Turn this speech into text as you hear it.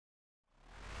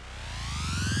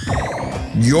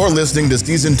You're listening to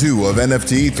Season 2 of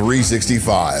NFT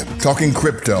 365, talking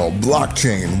crypto,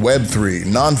 blockchain, Web3,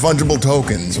 non-fungible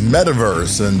tokens,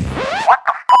 metaverse, and... What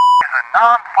the is a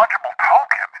non-fungible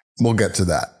token? We'll get to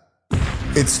that.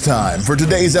 It's time for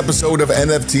today's episode of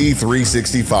NFT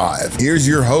 365. Here's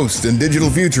your host and digital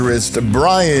futurist,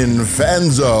 Brian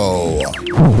Fanzo. This show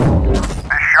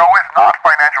is not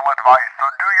financial advice, so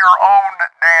do your own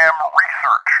damn research.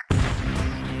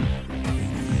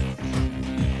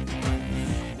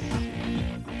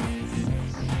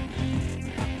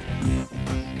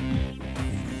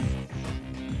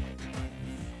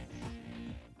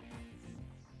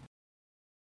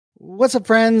 What's up,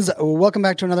 friends? Welcome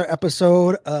back to another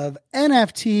episode of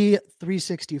NFT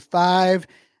 365.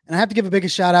 And I have to give a big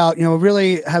shout out.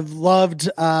 Really have loved,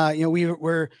 we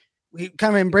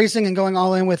kind of embracing and going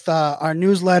all in with our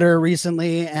newsletter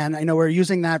recently. And I know we're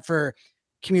using that for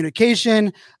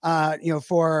communication,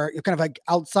 for kind of like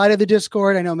outside of the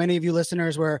Discord. I know many of you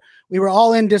listeners we were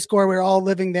all in Discord. We were all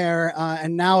living there.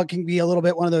 And now it can be a little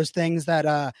bit one of those things that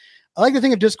I like to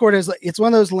think of Discord as it's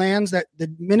one of those lands that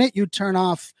the minute you turn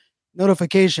off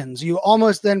notifications, you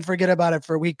almost then forget about it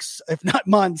for weeks, if not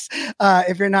months,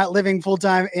 if you're not living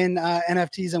full-time in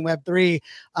NFTs and Web3.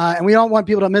 And we don't want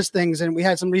people to miss things. And we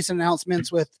had some recent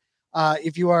announcements with,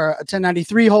 if you are a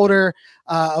 1093 holder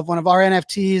of one of our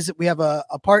NFTs, we have a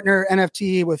partner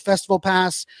NFT with Festival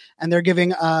Pass, and they're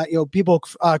giving people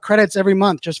credits every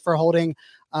month just for holding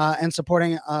and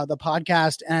supporting the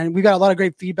podcast. And we got a lot of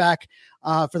great feedback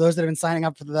for those that have been signing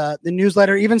up for the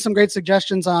newsletter, even some great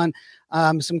suggestions on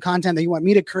some content that you want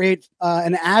me to create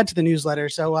and add to the newsletter.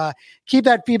 So keep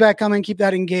that feedback coming, keep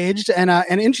that engaged. And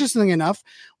interestingly enough,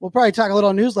 we'll probably talk a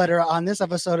little newsletter on this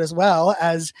episode as well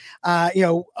as,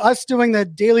 us doing the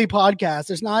daily podcast.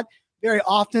 There's not very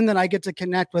often that I get to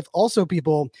connect with also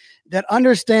people that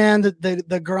understand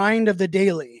the grind of the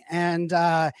daily. And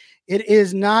it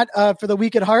is not for the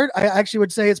weak at heart. I actually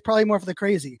would say it's probably more for the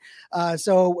crazy.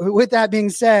 So with that being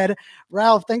said,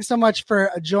 Ralph, thanks so much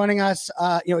for joining us.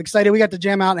 Excited. We got to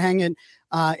jam out and hang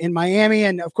in Miami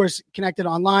and of course connected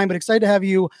online, but excited to have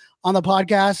you on the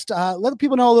podcast. Let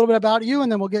people know a little bit about you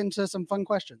and then we'll get into some fun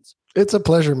questions. It's a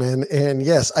pleasure, man. And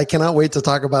yes, I cannot wait to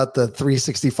talk about the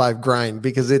 365 grind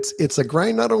because it's a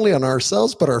grind not only on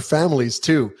ourselves, but our families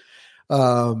too.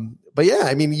 But yeah,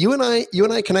 I mean, you and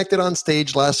I connected on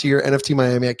stage last year, NFT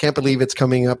Miami. I can't believe it's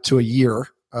coming up to a year.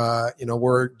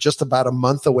 We're just about a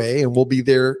month away and we'll be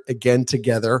there again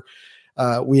together.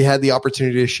 We had the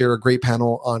opportunity to share a great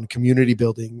panel on community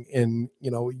building, and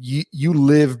you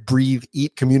live, breathe,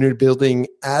 eat community building,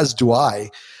 as do I.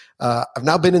 I've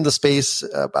now been in the space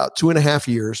about 2.5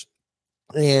 years,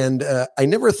 and I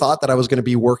never thought that I was going to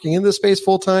be working in this space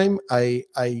full time.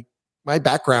 My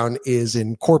background is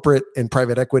in corporate and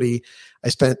private equity. I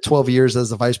spent 12 years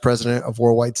as the vice president of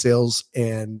worldwide sales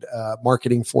and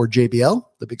marketing for JBL,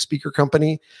 the big speaker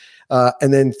company.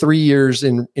 And then 3 years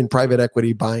in private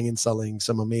equity, buying and selling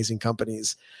some amazing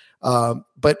companies.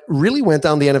 But really went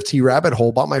down the NFT rabbit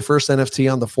hole, bought my first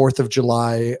NFT on the 4th of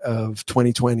July of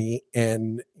 2020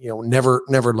 and, never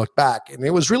looked back. And it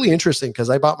was really interesting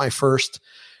because I bought my first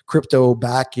crypto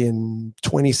back in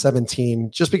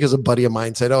 2017, just because a buddy of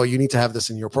mine said, "Oh, you need to have this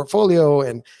in your portfolio."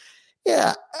 And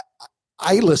yeah,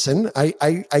 I listen,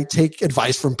 I take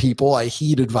advice from people, I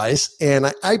heed advice,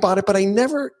 and I bought it, but I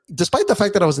never, despite the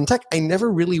fact that I was in tech, I never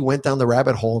really went down the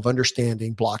rabbit hole of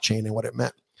understanding blockchain and what it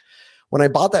meant. When I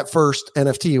bought that first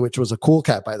NFT, which was a cool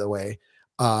cat, by the way,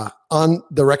 on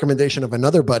the recommendation of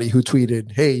another buddy who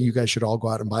tweeted, "Hey, you guys should all go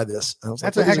out and buy this." I was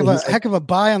That's like, heck of a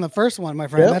buy on the first one, my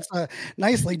friend. Yep. That's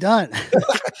nicely done.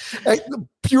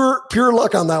 Pure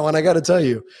luck on that one, I got to tell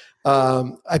you.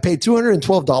 I paid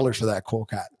 $212 for that cool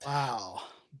cat. Wow.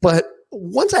 But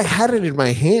once I had it in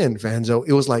my hand, Vanzo,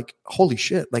 it was like, holy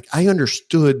shit. Like I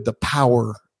understood the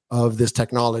power of this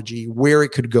technology, where it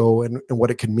could go and what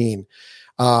it could mean.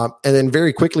 And then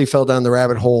very quickly fell down the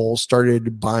rabbit hole,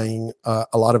 started buying a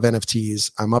lot of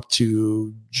NFTs. I'm up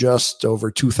to just over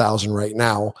 2,000 right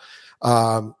now.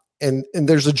 And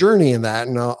there's a journey in that,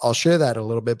 and I'll share that a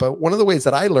little bit. But one of the ways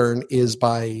that I learn is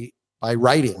by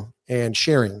writing and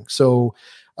sharing. So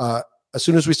as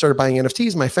soon as we started buying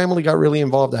NFTs, my family got really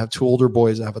involved. I have 2 older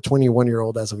boys. I have a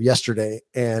 21-year-old as of yesterday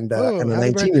and a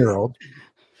 19-year-old.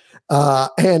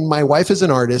 And my wife is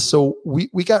an artist. So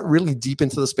we got really deep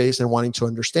into the space and wanting to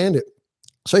understand it.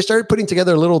 So I started putting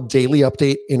together a little daily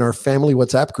update in our family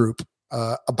WhatsApp group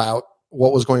about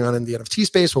what was going on in the NFT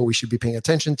space, what we should be paying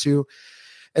attention to.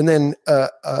 And then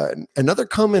another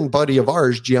common buddy of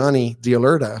ours, Gianni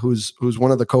Dialerta, who's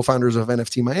one of the co-founders of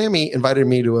NFT Miami, invited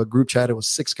me to a group chat. It was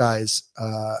 6 guys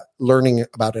learning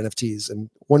about NFTs. And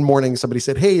one morning somebody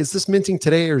said, hey, is this minting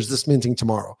today or is this minting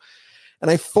tomorrow?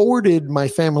 And I forwarded my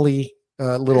family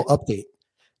little update.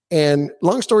 And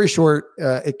long story short,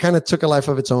 it kind of took a life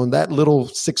of its own. That little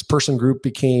 6-person group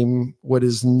became what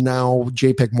is now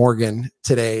JPEG Morgan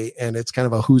today. And it's kind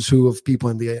of a who's who of people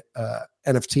in the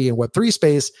NFT and Web3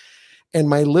 space. And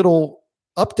my little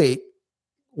update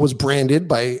was branded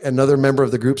by another member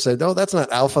of the group, said, oh, that's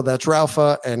not Alpha, that's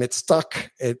Ralpha. And it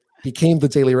stuck. It became the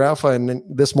Daily Ralpha. And then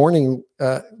this morning,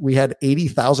 we had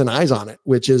 80,000 eyes on it,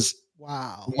 which is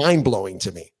mind-blowing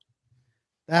to me.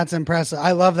 That's impressive.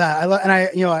 I love that.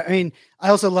 I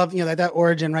also love, that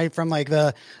origin, right? From like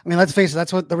let's face it,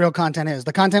 that's what the real content is.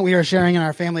 The content we are sharing in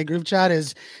our family group chat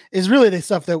is really the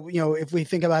stuff that, if we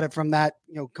think about it from that,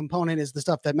 component, is the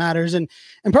stuff that matters. And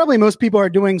probably most people are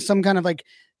doing some kind of like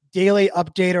daily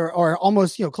update or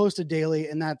almost, close to daily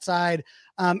in that side.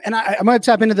 And I'm going to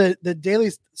tap into the daily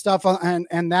stuff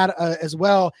and that as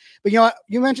well. But,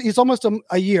 you mentioned it's almost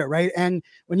a year, right? And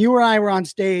when you and I were on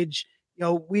stage,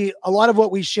 a lot of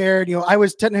what we shared, I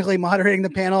was technically moderating the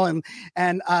panel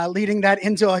and leading that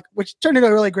into which turned into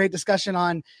a really great discussion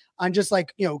on just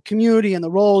like, community and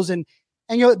the roles and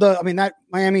that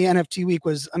Miami NFT week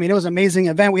was, it was an amazing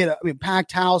event. We had a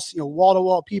packed house, wall to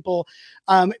wall people.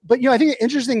 But I think the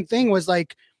interesting thing was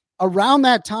like around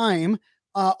that time,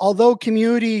 although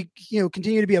community,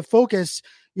 continued to be a focus,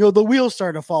 the wheels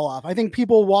started to fall off. I think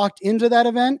people walked into that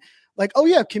event like, oh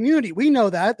yeah, community. We know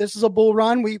that this is a bull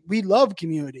run. We love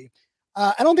community.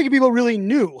 I don't think people really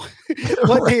knew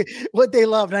what they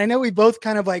loved. And I know we both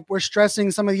kind of like, we're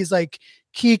stressing some of these like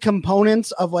key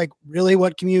components of like really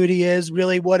what community is,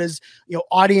 really what is,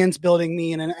 audience building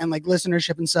mean and like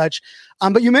listenership and such.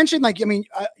 But you mentioned like,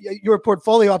 your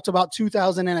portfolio up to about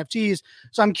 2,000 NFTs.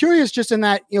 So I'm curious just in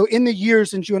that, in the years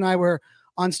since you and I were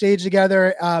on stage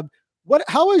together,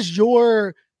 how is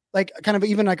your like kind of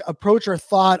even like approach or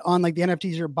thought on like the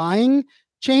NFTs you're buying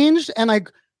changed? And like,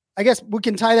 I guess we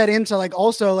can tie that into like,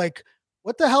 also like,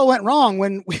 what the hell went wrong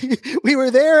when we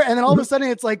were there? And then all of a sudden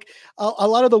it's like a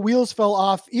lot of the wheels fell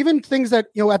off, even things that,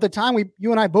 at the time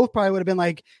you and I both probably would have been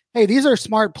like, hey, these are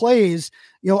smart plays.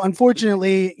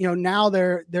 Unfortunately, now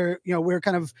they're, we're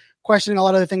kind of questioning a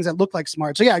lot of the things that look like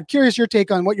smart. So yeah, I'm curious your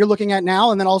take on what you're looking at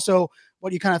now. And then also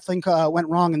what you kind of think went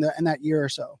wrong in that year or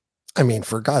so. I mean,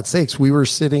 for God's sakes, we were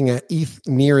sitting at ETH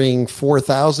nearing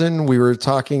 4,000. We were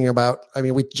talking about,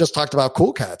 we just talked about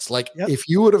Cool Cats. Like if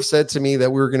you would have said to me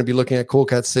that we were going to be looking at Cool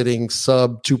Cats sitting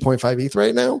sub 2.5 ETH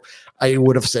right now, I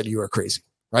would have said you are crazy,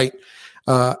 right?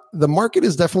 The market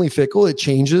is definitely fickle. It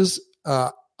changes.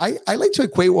 I like to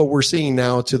equate what we're seeing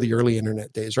now to the early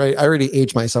internet days, right? I already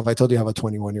aged myself. I told you I have a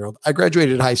 21-year-old. I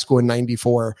graduated high school in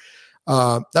 94.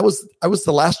 I was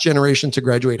the last generation to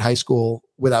graduate high school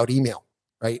without email.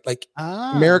 Right? Like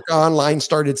America Online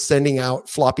started sending out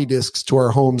floppy disks to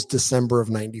our homes December of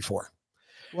 94.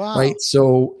 Wow. Right.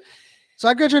 So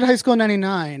I graduated high school in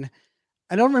 99.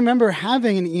 I don't remember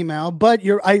having an email, but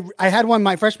I had one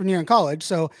my freshman year in college.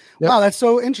 So wow, that's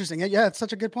so interesting. Yeah, it's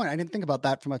such a good point. I didn't think about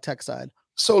that from a tech side.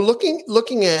 So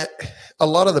looking at a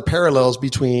lot of the parallels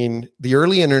between the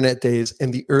early internet days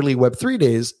and the early Web3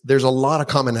 days, there's a lot of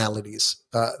commonalities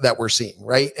that we're seeing,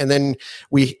 right? And then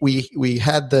we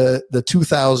had the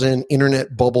 2000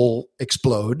 internet bubble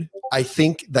explode. I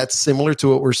think that's similar to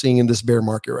what we're seeing in this bear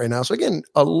market right now. So again,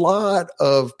 a lot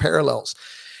of parallels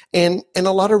and a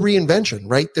lot of reinvention,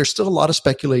 right? There's still a lot of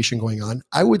speculation going on.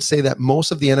 I would say that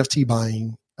most of the NFT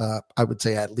buying, I would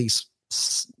say at least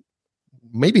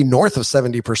maybe north of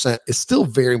 70% is still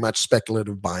very much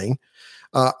speculative buying.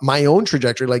 My own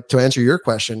trajectory, like to answer your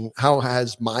question, how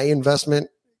has my investment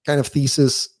kind of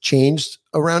thesis changed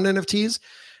around NFTs?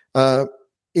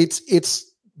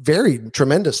 It's varied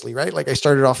tremendously, right? Like I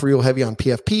started off real heavy on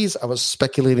PFPs. I was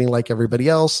speculating like everybody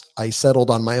else. I settled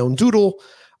on my own doodle.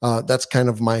 That's kind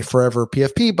of my forever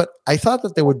PFP, but I thought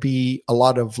that there would be a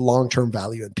lot of long-term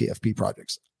value in PFP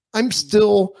projects. I'm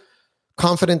still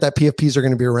confident that PFPs are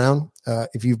going to be around.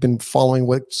 If you've been following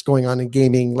what's going on in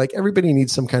gaming, like everybody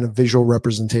needs some kind of visual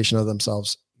representation of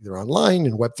themselves, either online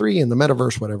in Web3 in the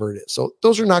metaverse, whatever it is. So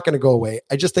those are not going to go away.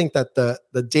 I just think that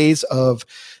the days of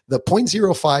the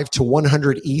 0.05 to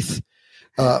 100 ETH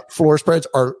floor spreads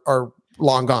are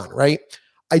long gone, right?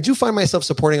 I do find myself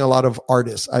supporting a lot of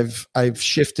artists. I've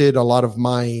shifted a lot of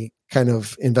my kind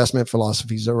of investment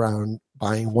philosophies around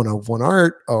buying one-of-one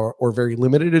art or very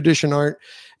limited edition art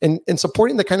and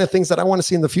supporting the kind of things that I want to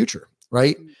see in the future,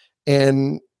 right?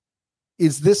 And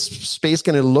is this space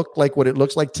going to look like what it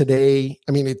looks like today?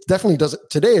 I mean, it definitely doesn't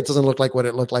today. It doesn't look like what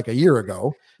it looked like a year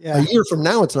ago. Yeah. A year from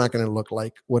now, it's not going to look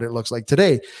like what it looks like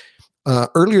today.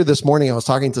 Earlier this morning, I was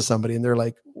talking to somebody and they're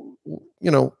like,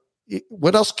 what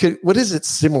is it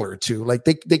similar to? Like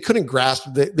they couldn't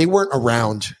grasp that they weren't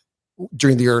around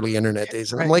during the early internet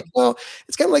days. And I'm like, well,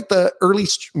 it's kind of like the early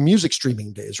music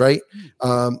streaming days, right?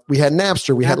 We had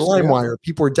Napster, we had LimeWire,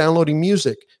 people were downloading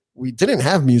music. We didn't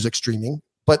have music streaming,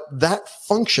 but that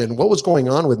function, what was going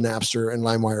on with Napster and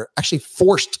LimeWire actually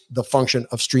forced the function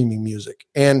of streaming music.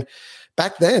 And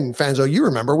back then, Fanzo, you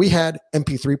remember, we had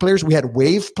MP3 players, we had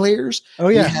wave players. Oh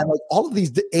yeah. We had like all of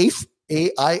these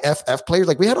AIFF players.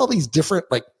 Like we had all these different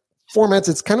like formats.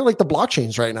 It's kind of like the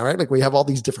blockchains right now, right? Like we have all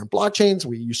these different blockchains.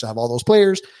 We used to have all those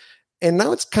players. And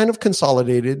now it's kind of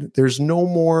consolidated. There's no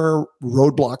more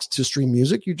roadblocks to stream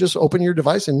music. You just open your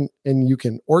device and you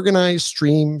can organize,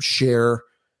 stream, share,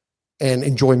 and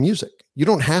enjoy music. You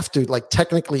don't have to like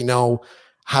technically know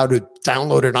how to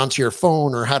download it onto your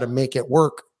phone or how to make it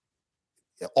work.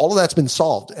 All of that's been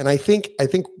solved. And I think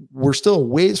we're still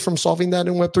ways from solving that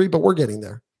in Web3, but we're getting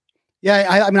there.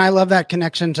 Yeah, I mean, I love that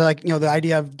connection to like, the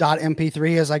idea of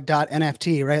 .mp3 is like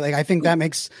 .nft, right? Like, I think that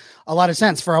makes a lot of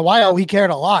sense. For a while, we cared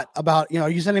a lot about,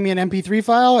 you sending me an MP3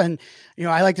 file. And,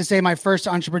 I like to say my first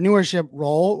entrepreneurship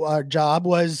role job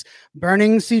was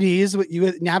burning CDs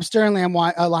with Napster and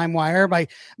LimeWire.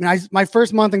 My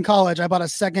first month in college, I bought a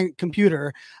second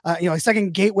computer, a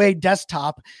second gateway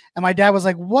desktop. And my dad was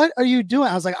like, "What are you doing?"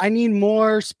 I was like, "I need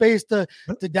more space to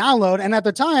download." And at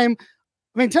the time,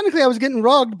 technically I was getting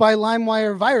rugged by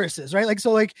LimeWire viruses, right? Like,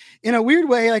 so like in a weird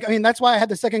way, that's why I had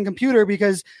the second computer,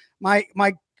 because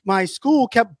my school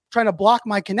kept trying to block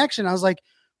my connection. I was like,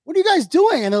 "What are you guys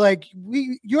doing?" And they're like,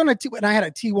 "You're on a T," and I had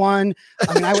a T1.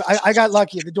 I got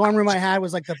lucky. The dorm room I had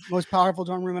was like the most powerful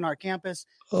dorm room in our campus.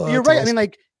 You're right.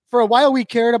 Awesome. For a while we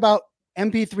cared about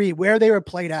MP3, where they were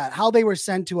played at, how they were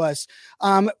sent to us.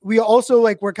 We also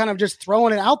were kind of just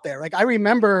throwing it out there. Like I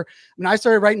remember when I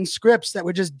started writing scripts that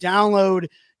would just download,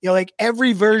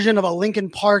 every version of a Linkin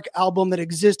Park album that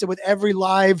existed with every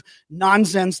live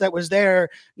nonsense that was there.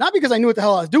 Not because I knew what the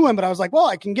hell I was doing, but I was like, well,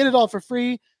 I can get it all for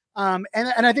free. And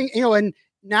I think, and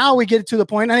now we get to the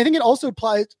point, and I think it also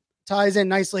ties in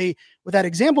nicely with that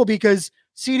example, because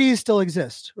CDs still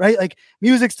exist, right? Like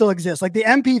music still exists. Like the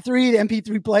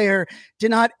MP3 player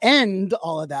did not end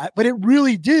all of that, but it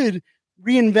really did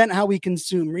reinvent how we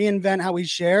consume, reinvent how we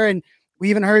share. And we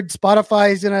even heard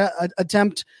Spotify's going to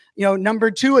attempt,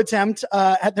 number 2 attempt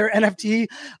at their NFT.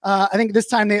 I think this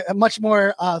time they a much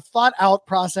more thought out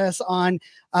process on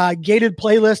gated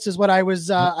playlists is what I was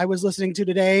listening to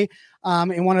today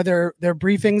in one of their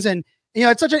briefings. And,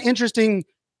 it's such an interesting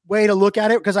way to look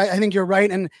at it, because I think you're right.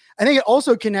 And I think it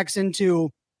also connects into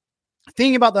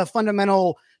thinking about the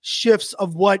fundamental shifts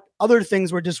of what other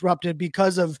things were disrupted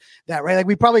because of that, right? Like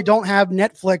we probably don't have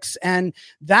Netflix and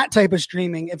that type of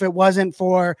streaming if it wasn't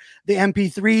for the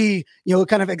MP3,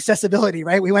 kind of accessibility,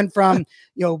 right? We went from,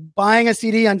 buying a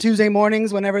CD on Tuesday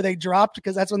mornings whenever they dropped,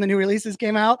 because that's when the new releases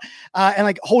came out, and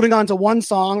like holding on to one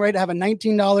song, right? To have a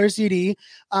 $19 CD.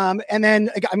 And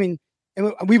then,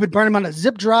 we would burn them on the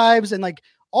zip drives and like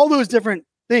all those different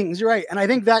things. You're right. And I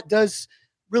think that does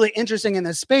really interesting in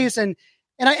this space. And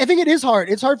I think it is hard.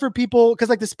 It's hard for people because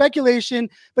like the speculation,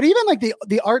 but even like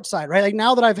the art side, right? Like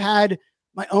now that I've had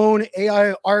my own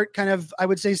AI art kind of, I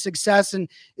would say, success, and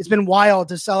it's been wild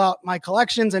to sell out my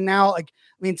collections. And now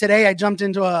today I jumped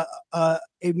into a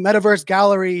metaverse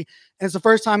gallery, and it's the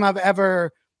first time I've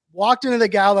ever walked into the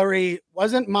gallery.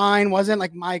 Wasn't mine, wasn't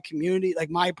like my community, like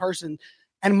my person,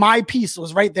 and my piece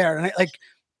was right there. And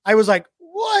I was like,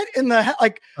 what in the hell?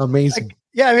 Like amazing.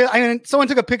 Yeah. Someone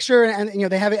took a picture and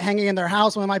they have it hanging in their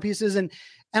house, one of my pieces. And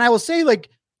I will say like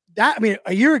that,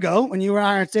 a year ago when you were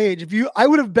on our stage, I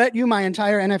would have bet you my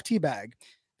entire NFT bag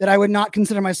that I would not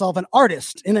consider myself an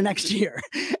artist in the next year.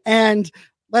 And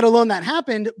let alone that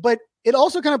happened, but it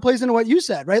also kind of plays into what you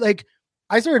said, right? Like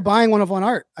I started buying one-of-one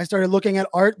art. I started looking at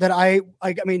art that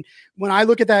when I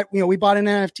look at that, we bought an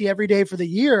NFT every day for the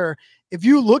year. If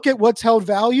you look at what's held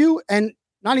value, and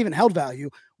not even held value,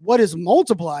 what is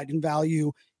multiplied in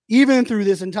value, even through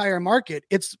this entire market,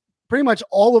 it's pretty much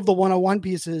all of the one-on-one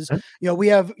pieces. We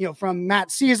have, from Matt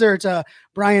Caesar to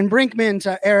Brian Brinkman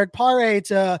to Eric Pare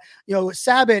to,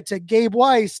 Sabit to Gabe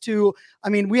Weiss to,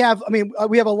 we have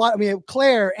a lot. We have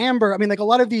Claire, Amber. Like a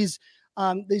lot of these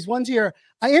ones here.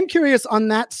 I am curious on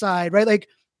that side, right? Like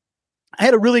I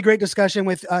had a really great discussion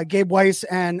with Gabe Weiss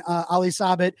and Ali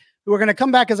Sabit, who are going to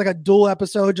come back as like a dual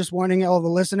episode, just warning all the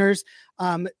listeners.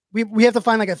 We have to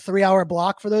find like a 3-hour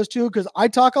block for those two, because I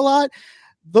talk a lot.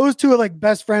 those two are like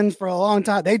best friends for a long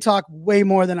time. They talk way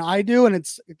more than I do, and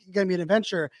it's going to be an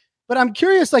adventure. But I'm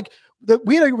curious, like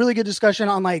we had a really good discussion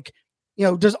on like,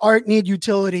 does art need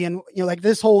utility, and like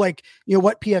this whole like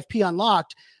what PFP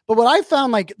unlocked. But what I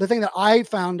found, like the thing that I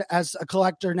found as a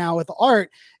collector now with art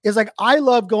is like I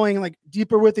love going like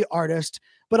deeper with the artist,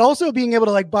 but also being able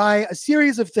to like buy a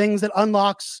series of things that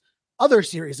unlocks other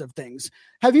series of things.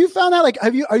 Have you found that? Like,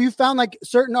 are you found like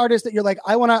certain artists that you're like,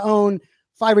 I want to own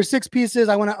 5 or 6 pieces.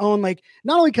 I want to own like,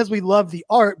 not only because we love the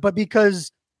art, but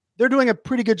because they're doing a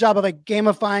pretty good job of like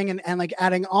gamifying and like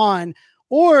adding on.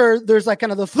 Or there's like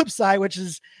kind of the flip side, which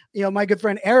is, my good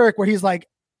friend Eric, where he's like,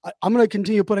 I'm going to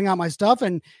continue putting out my stuff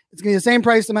and it's going to be the same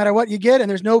price no matter what you get. And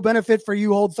there's no benefit for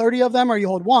you hold 30 of them or you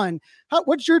hold one.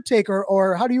 What's your take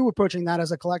or how do you approaching that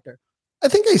as a collector? I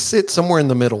think I sit somewhere in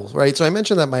the middle, right? So I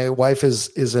mentioned that my wife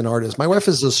is an artist. My wife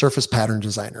is a surface pattern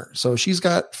designer. So she's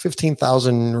got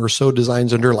 15,000 or so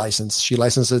designs under license. She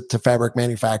licenses it to fabric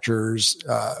manufacturers,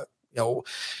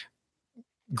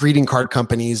 greeting card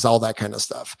companies, all that kind of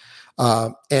stuff.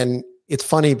 And it's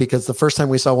funny because the first time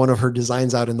we saw one of her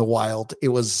designs out in the wild, it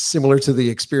was similar to the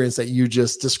experience that you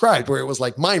just described, where it was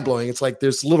like mind blowing. It's like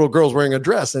there's little girls wearing a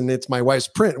dress and it's my wife's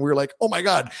print. And we were like, oh my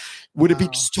God, would it be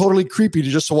just totally creepy to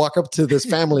just walk up to this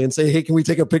family and say, hey, can we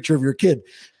take a picture of your kid?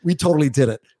 We totally did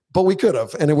it, but we could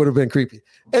have, and it would have been creepy.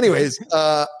 Anyways,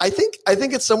 I think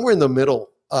it's somewhere in the middle,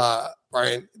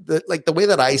 Brian. The way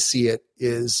that I see it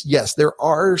is, yes, there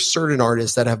are certain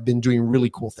artists that have been doing really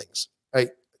cool things, right?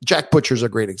 Jack Butcher's a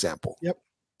great example. Yep.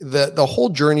 The whole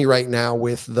journey right now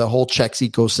with the whole checks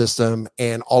ecosystem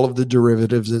and all of the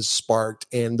derivatives is sparked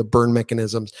and the burn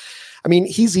mechanisms. I mean,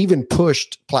 he's even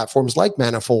pushed platforms like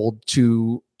Manifold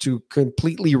to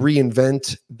completely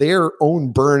reinvent their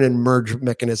own burn and merge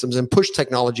mechanisms and push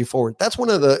technology forward. That's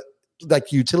one of the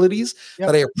like utilities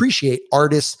that I appreciate,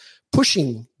 artists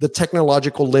pushing the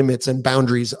technological limits and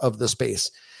boundaries of the space.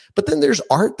 But then there's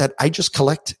art that I just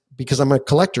collect because I'm a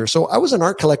collector. So I was an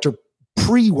art collector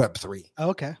pre-Web3.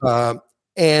 Okay.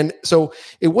 And so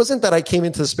it wasn't that I came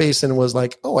into the space and was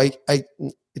like, oh,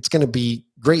 it's going to be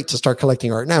great to start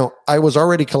collecting art. Now, I was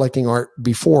already collecting art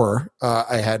before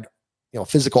I had,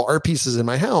 physical art pieces in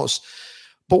my house.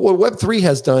 But what Web3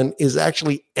 has done is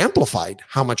actually amplified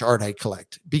how much art I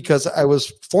collect, because I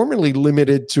was formerly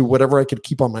limited to whatever I could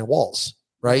keep on my walls.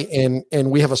 Right. And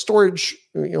we have a storage,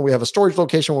 we have a storage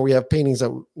location where we have paintings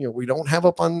that, we don't have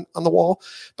up on the wall.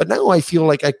 But now I feel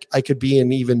like I could be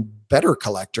an even better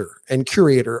collector and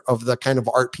curator of the kind of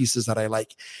art pieces that I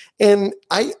like. And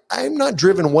I'm not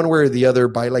driven one way or the other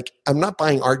by like, I'm not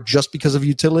buying art just because of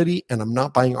utility, and I'm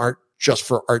not buying art just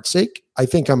for art's sake. I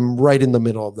think I'm right in the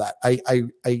middle of that.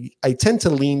 I tend to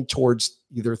lean towards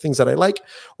either things that I like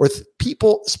or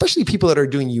people, especially people that are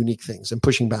doing unique things and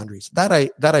pushing boundaries that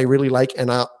I really like.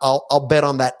 And I'll bet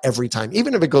on that every time,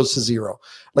 even if it goes to zero.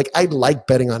 Like I like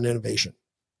betting on innovation.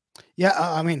 Yeah.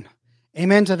 I mean,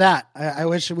 amen to that. I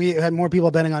wish we had more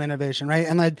people betting on innovation. Right.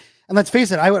 And let's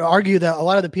face it, I would argue that a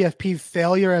lot of the PFP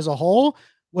failure as a whole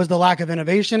was the lack of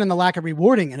innovation and the lack of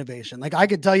rewarding innovation. Like I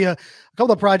could tell you a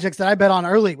couple of projects that I bet on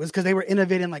early was because they were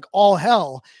innovating like all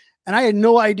hell. And I had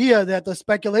no idea that the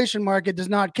speculation market does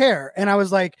not care. And I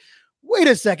was like, wait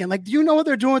a second, like, do you know what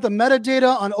they're doing with the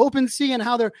metadata on OpenSea and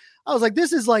how I was like,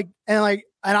 this is like, and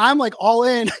I'm like all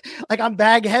in, like I'm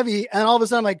bag heavy. And all of a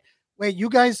sudden I'm like, wait, you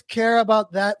guys care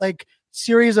about that? Like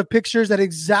series of pictures that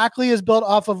exactly is built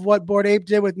off of what Bored Ape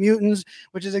did with mutants,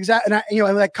 which is exactly,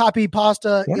 and like copy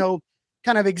pasta,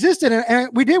 kind of existed. And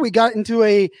we got into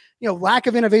a, lack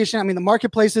of innovation. I mean, the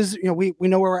marketplaces, we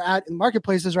know where we're at in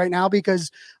marketplaces right now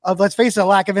because of, let's face it, a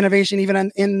lack of innovation,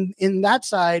 even in that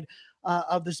side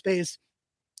of the space.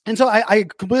 And so I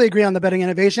completely agree on the betting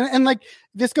innovation. And like,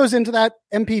 this goes into that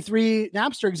MP3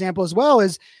 Napster example as well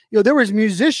as, there was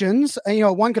musicians,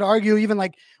 and, one could argue even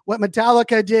like what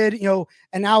Metallica did,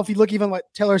 and now if you look even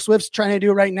what Taylor Swift's trying to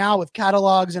do right now with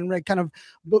catalogs and kind of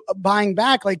buying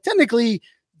back, like technically,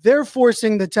 they're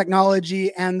forcing the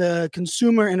technology and the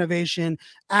consumer innovation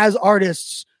as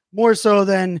artists more so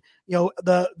than,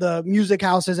 the music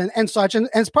houses and such. And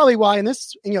it's probably why in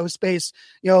this, space,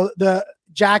 the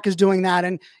Jack is doing that.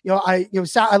 And, I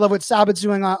love what Sabit's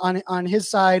doing on his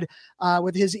side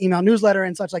with his email newsletter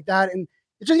and such like that. And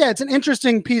it's just, it's an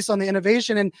interesting piece on the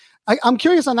innovation. And I'm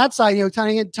curious on that side,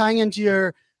 tying into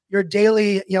your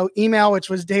daily, email, which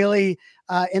was daily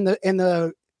in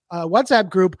the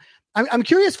WhatsApp group. I'm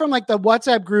curious from like the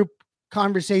WhatsApp group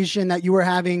conversation that you were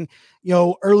having,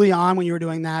 early on when you were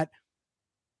doing that.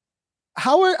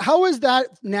 How is that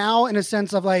now in a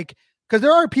sense of like because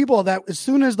there are people that as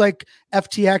soon as like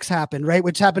FTX happened, right,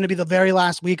 which happened to be the very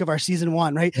last week of our season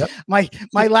 1, right? Yep.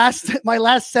 My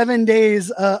last 7 days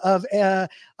of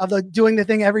the doing the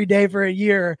thing every day for a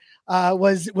year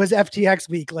was FTX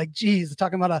week. Like, geez,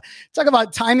 talk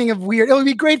about timing of weird. It would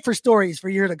be great for stories for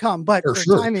year to come, but for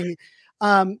timing,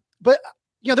 but.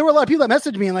 There were a lot of people that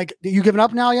messaged me and like, you giving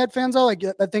up now yet, Fanzo? Like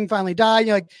that thing finally died.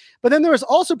 But then there was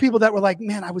also people that were like,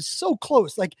 man, I was so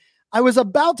close. Like I was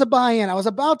about to buy in.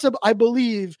 I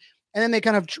believe. And then they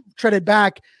kind of treaded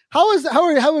back. How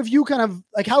have you kind of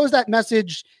like, how has that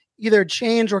message either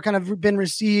changed or kind of been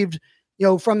received,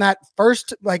 from that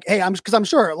first, like, hey, because I'm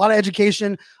sure a lot of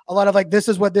education, a lot of like, this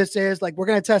is what this is. Like, we're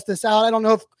going to test this out. I don't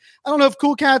know if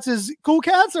Cool Cats is Cool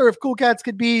Cats or if Cool Cats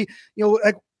could be,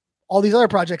 like, all these other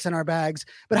projects in our bags,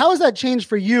 but how has that changed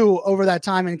for you over that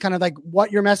time and kind of like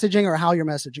what you're messaging or how you're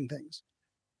messaging things?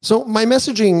 So my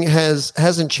messaging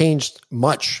hasn't changed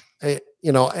much.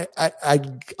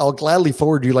 I'll gladly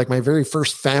forward you like my very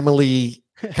first family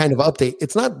kind of update.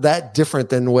 It's not that different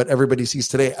than what everybody sees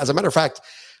today. As a matter of fact,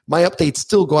 my updates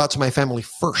still go out to my family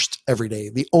first every day.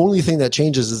 The only thing that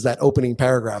changes is that opening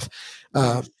paragraph.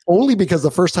 Only because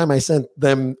the first time I sent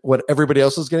them what everybody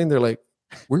else was getting, they're like,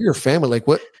 we're your family. Like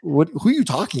who are you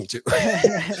talking to?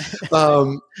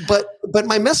 But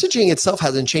my messaging itself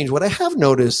hasn't changed. What I have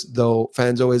noticed though,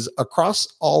 Fanzo, is across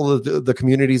all of the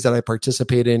communities that I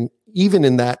participate in, even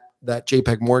in that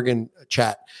JPEG Morgan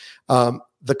chat,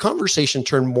 the conversation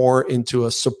turned more into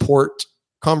a support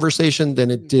conversation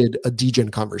than it did a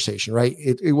degen conversation, right?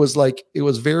 It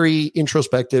was very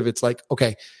introspective. It's like,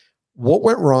 okay, what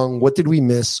went wrong? What did we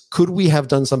miss? Could we have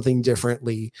done something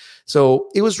differently? So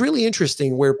it was really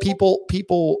interesting where people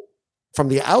from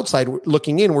the outside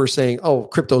looking in were saying, oh,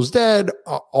 crypto's dead.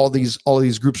 All these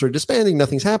groups are disbanding.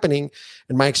 Nothing's happening.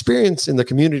 And my experience in the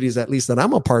communities, at least that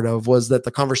I'm a part of, was that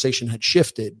the conversation had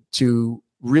shifted to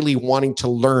really wanting to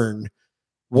learn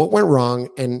what went wrong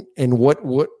and what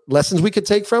lessons we could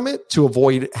take from it to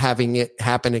avoid having it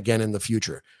happen again in the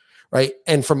future. Right.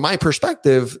 And from my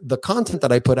perspective, the content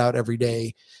that I put out every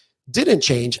day didn't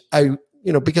change.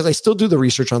 Because I still do the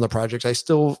research on the projects. I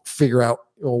still figure out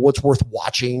what's worth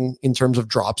watching in terms of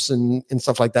drops and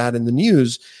stuff like that in the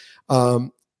news.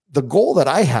 The goal that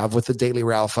I have with the Daily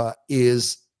Ralpha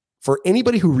is for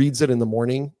anybody who reads it in the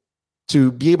morning to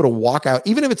be able to walk out,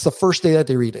 even if it's the first day that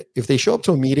they read it. If they show up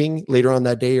to a meeting later on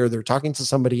that day or they're talking to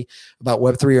somebody about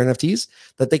Web3 or NFTs,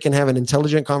 that they can have an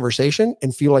intelligent conversation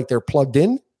and feel like they're plugged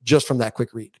in just from that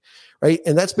quick read, right?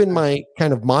 And that's been my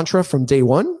kind of mantra from day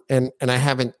one, and I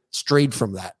haven't strayed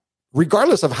from that,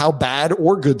 regardless of how bad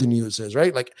or good the news is,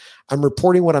 right? Like I'm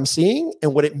reporting what I'm seeing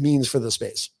and what it means for the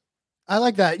space. I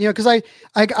like that, because I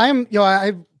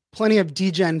have plenty of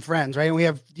degen friends, right? And we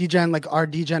have degen, like our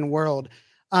degen world.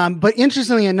 But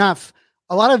interestingly enough,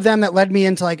 a lot of them that led me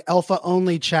into like alpha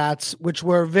only chats, which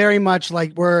were very much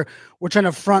like we're trying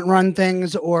to front run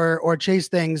things or chase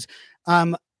things.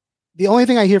 The only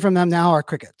thing I hear from them now are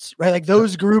crickets, right? Like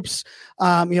those groups,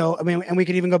 and we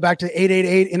could even go back to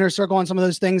 888 Inner Circle and some of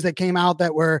those things that came out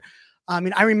that were,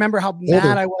 I remember how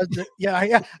mad I was.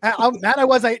 How mad I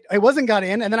was. I wasn't got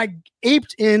in, and then I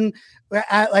aped in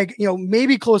at like,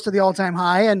 maybe close to the all-time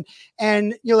high.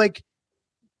 And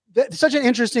such an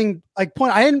interesting like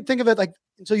point. I didn't think of it like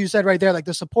until you said right there, like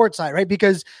the support side, right?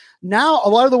 Because now a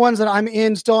lot of the ones that I'm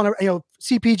in still on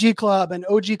CPG Club and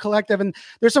OG Collective, and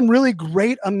there's some really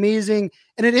great, amazing,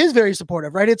 and it is very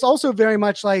supportive, right? It's also very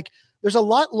much like there's a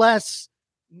lot less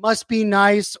must be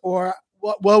nice or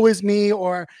woe is me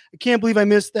or I can't believe I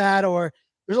missed that, or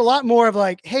there's a lot more of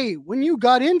like, hey, when you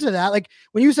got into that, like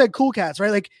when you said Cool Cats,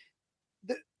 right? Like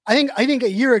I think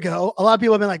a year ago, a lot of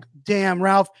people have been like, damn,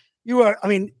 Ralph,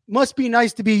 must be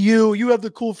nice to be you. You have the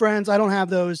cool friends. I don't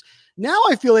have those. Now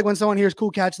I feel like when someone hears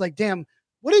Cool Cats, like, damn,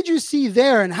 what did you see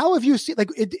there? And how have you seen, like,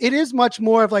 it is much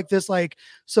more of like this, like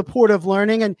supportive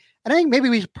learning. And I think maybe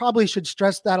we probably should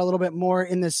stress that a little bit more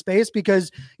in this space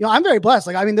because, I'm very blessed.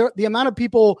 Like, the amount of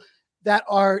people that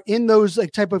are in those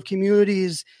like type of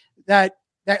communities that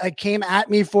like came at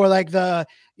me for like the,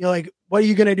 like, what are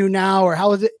you going to do now? Or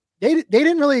how is it? They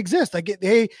didn't really exist. Like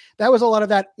that was a lot of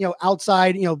that,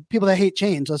 outside, people that hate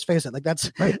change. Let's face it. Like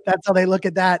that's how they look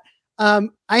at that. I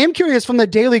am curious from the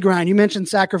daily grind. You mentioned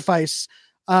sacrifice.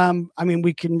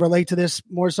 We can relate to this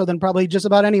more so than probably just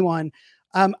about anyone.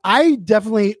 I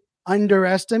definitely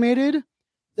underestimated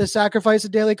the sacrifice of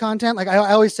daily content. Like I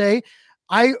always say,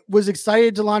 I was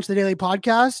excited to launch the daily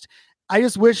podcast. I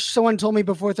just wish someone told me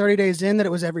before 30 days in that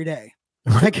it was every day.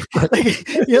 It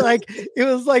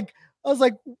was like, I was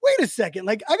like, wait a second,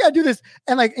 like I gotta do this.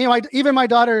 And like, even my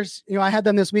daughters, I had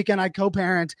them this weekend, I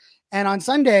co-parent, and on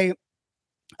Sunday,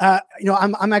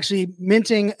 I'm actually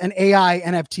minting an AI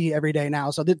NFT every day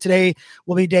now. So today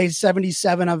will be day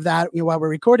 77 of that, while we're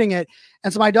recording it.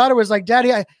 And so my daughter was like,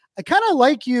 Daddy, I kind of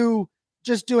like you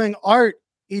just doing art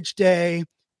each day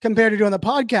compared to doing the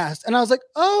podcast. And I was like,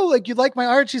 oh, like you like my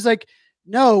art? She's like,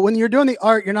 no, when you're doing the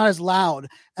art, you're not as loud.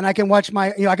 And I can watch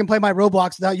I can play my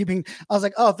Roblox without you being, I was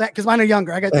like, oh, because mine are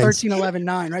younger. I got 13, 11,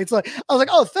 9, right? So I was like,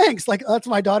 oh, thanks. Like that's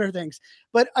what my daughter thinks.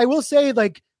 But I will say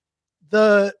like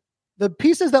the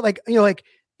pieces that like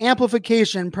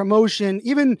amplification, promotion,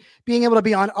 even being able to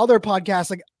be on other podcasts,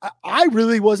 like I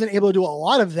really wasn't able to do a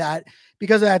lot of that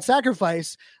because of that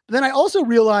sacrifice. But then I also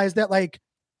realized that like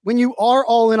when you are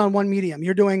all in on one medium,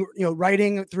 you're doing,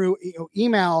 writing through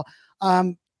email,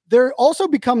 there also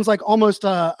becomes like almost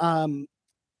an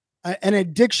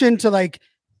addiction to like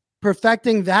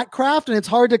perfecting that craft. And it's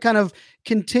hard to kind of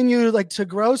continue like to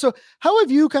grow. So how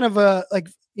have you kind of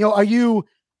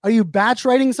are you batch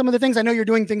writing some of the things? I know you're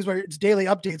doing things where it's daily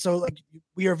updates. So like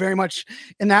we are very much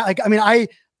in that. Like, I mean,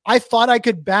 I thought I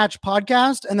could batch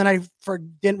podcast and then I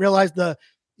didn't realize the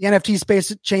NFT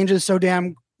space changes so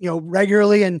damn,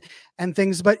 regularly and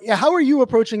things, but yeah, how are you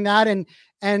approaching that?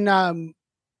 And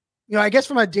I guess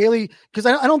from a daily, because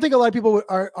I don't think a lot of people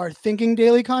are thinking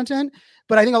daily content,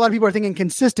 but I think a lot of people are thinking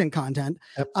consistent content.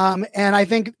 Yep. And I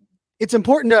think it's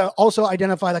important to also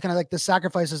identify that kind of like the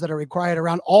sacrifices that are required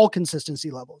around all consistency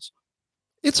levels.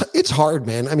 It's hard,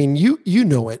 man. I mean, you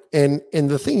know it. And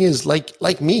the thing is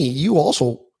like me, you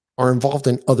also are involved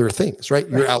in other things, right?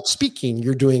 You're out speaking,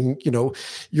 you're doing,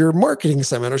 your marketing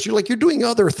seminars, you're doing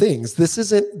other things. This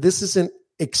isn't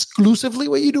exclusively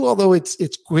what you do, although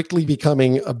it's quickly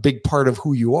becoming a big part of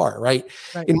who you are, right?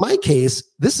 In my case,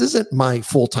 this isn't my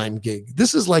full-time gig.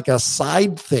 This is like a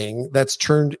side thing that's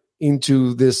turned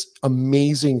into this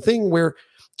amazing thing where,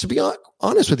 to be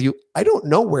honest with you, I don't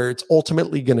know where it's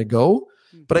ultimately going to go,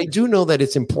 but I do know that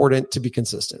it's important to be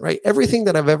consistent, right? Everything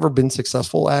that I've ever been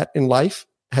successful at in life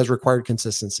has required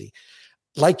consistency.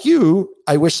 Like you,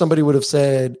 I wish somebody would have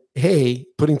said, hey,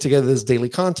 putting together this daily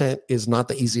content is not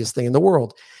the easiest thing in the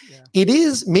world. Yeah. It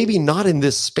is maybe not in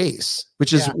this space,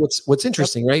 which is what's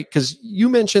interesting, right? Because you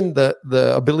mentioned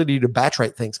the ability to batch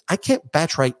write things. I can't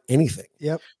batch write anything.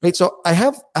 Yep. Right. So I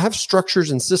have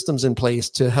structures and systems in place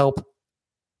to help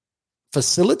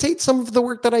facilitate some of the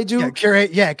work that I do.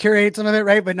 Curate some of it,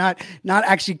 right? But not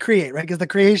actually create, right? Because the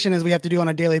creation is we have to do on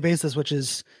a daily basis, which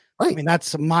is right. I mean,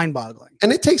 that's mind-boggling.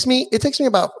 And it takes me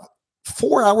about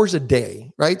 4 hours a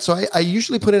day, right? So I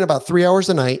usually put in about 3 hours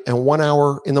a night and 1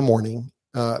 hour in the morning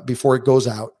before it goes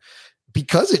out,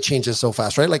 because it changes so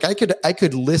fast, right? Like I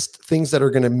could list things that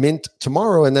are going to mint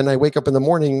tomorrow, and then I wake up in the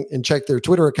morning and check their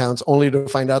Twitter accounts only to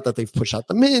find out that they've pushed out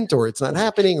the mint, or it's not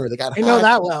happening, or they got hacked. I know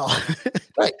that well.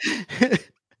 Right.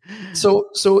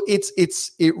 So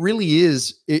it really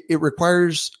is, it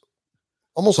requires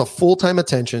almost a full-time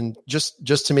attention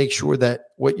just to make sure that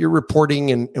what you're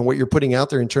reporting and what you're putting out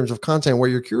there in terms of content,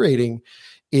 what you're curating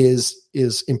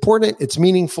is important, it's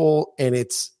meaningful, and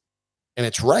it's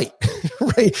right.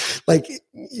 Right. Like,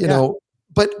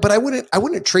 but I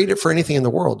wouldn't trade it for anything in the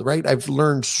world. Right. I've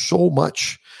learned so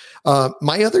much.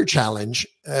 My other challenge,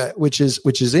 which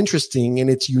is interesting, and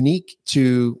it's unique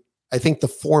to, I think, the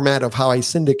format of how I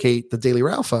syndicate the Daily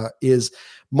Ralpha, is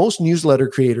most newsletter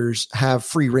creators have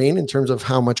free reign in terms of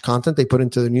how much content they put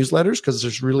into their newsletters, because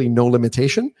there's really no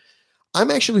limitation.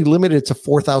 I'm actually limited to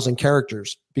 4,000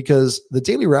 characters because the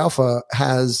Daily Ralpha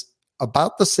has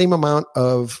about the same amount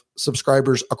of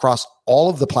subscribers across all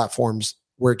of the platforms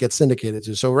where it gets syndicated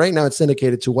to. So right now it's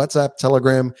syndicated to WhatsApp,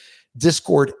 Telegram,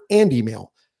 Discord, and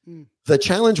email. The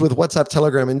challenge with WhatsApp,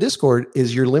 Telegram, and Discord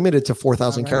is you're limited to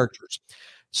 4,000 characters.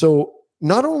 So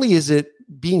not only is it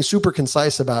being super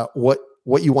concise about what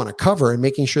you want to cover and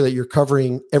making sure that you're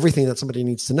covering everything that somebody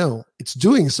needs to know, it's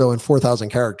doing so in 4,000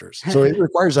 characters. So it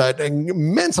requires an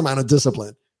immense amount of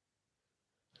discipline.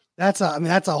 That's a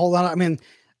whole lot.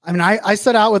 I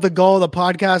set out with the goal of the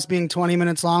podcast being 20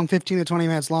 minutes long, 15 to 20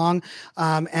 minutes long.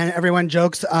 And everyone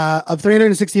jokes, of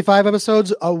 365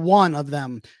 episodes, one of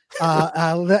them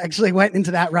actually went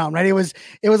into that realm, right? It was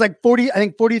like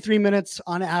 43 minutes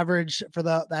on average for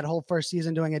that whole first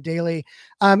season doing it daily.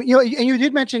 And you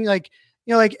did mention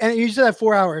and you said that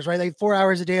 4 hours, right? Like 4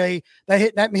 hours a day, that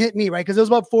hit me, right? Because it was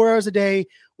about 4 hours a day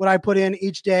what I put in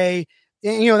each day.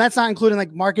 And, that's not including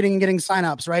like marketing and getting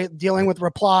signups, right? Dealing with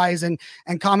replies and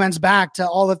comments back to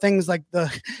all the things like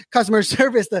the customer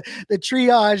service, the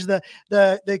triage,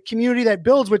 the community that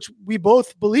builds, which we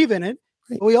both believe in it.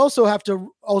 But we also have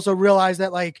to realize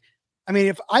that,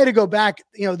 if I had to go back,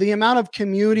 the amount of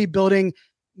community building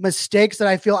mistakes that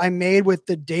I feel I made with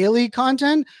the daily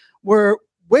content were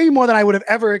way more than I would have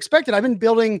ever expected. I've been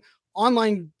building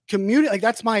online community. Like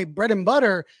that's my bread and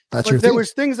butter. That's but your there thing.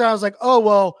 was things that I was like, oh,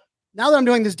 well, now that I'm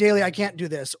doing this daily, I can't do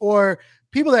this. Or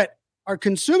people that are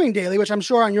consuming daily, which I'm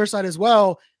sure on your side as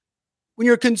well, when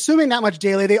you're consuming that much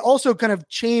daily, they also kind of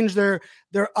change their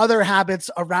other habits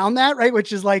around that, right?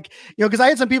 Which is like, because I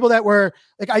had some people that were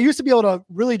like, I used to be able to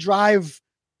really drive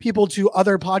people to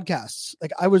other podcasts.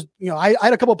 Like I was, I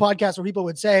had a couple of podcasts where people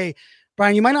would say,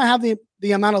 Brian, you might not have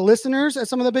the amount of listeners as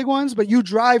some of the big ones, but you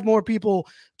drive more people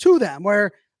to them,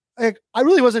 where like I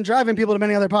really wasn't driving people to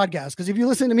many other podcasts. Because if you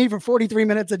listen to me for 43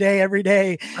 minutes a day, every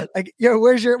day, like,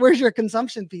 where's your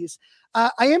consumption piece?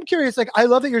 I am curious. Like, I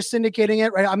love that you're syndicating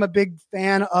it, right? I'm a big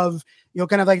fan of,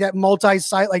 kind of like that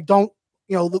multi-site, like don't,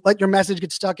 let your message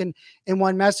get stuck in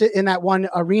one message in that one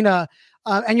arena.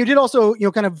 And you did also,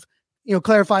 kind of,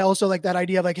 clarify also like that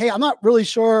idea of like, hey, I'm not really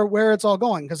sure where it's all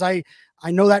going. Cause I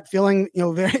know that feeling,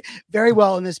 very, very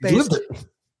well in this space.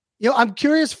 I'm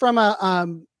curious from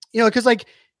cause like,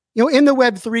 in the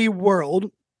Web3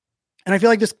 world, and I feel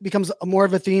like this becomes more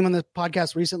of a theme on the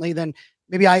podcast recently than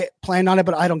maybe I planned on it,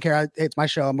 but I don't care. It's my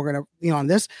show and we're going to, on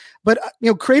this, but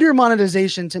creator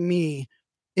monetization to me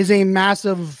is a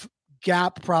massive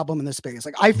gap problem in this space.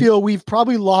 Like I feel we've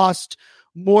probably lost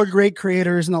more great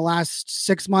creators in the last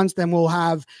 6 months than we'll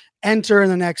have enter in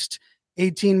the next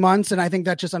 18 months. And I think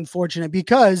that's just unfortunate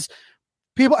because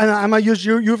people, and I'm going to use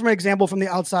you from an example from the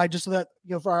outside, just so that,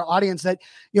 for our audience that,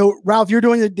 Ralph, you're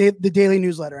doing the daily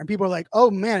newsletter and people are like,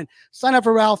 oh man, sign up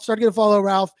for Ralph, start to get a follow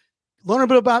Ralph, learn a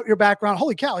bit about your background.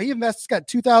 Holy cow. He invests, got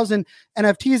 2,000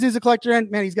 NFTs he's a collector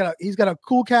in. Man, he's got a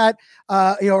cool cat,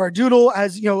 or a doodle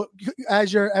as the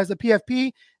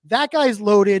PFP. That guy's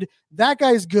loaded. That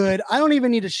guy's good. I don't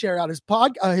even need to share out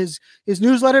his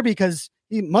newsletter because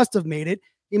he must have made it.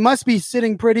 He must be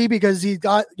sitting pretty because he's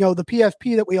got, the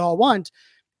PFP that we all want.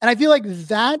 And I feel like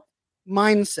that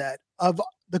mindset of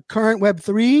the current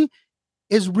Web3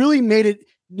 is really made it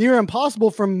near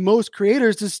impossible for most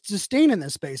creators to sustain in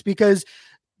this space, because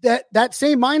that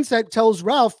same mindset tells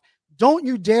Ralph, don't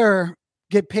you dare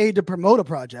get paid to promote a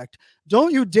project.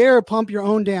 Don't you dare pump your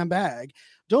own damn bag.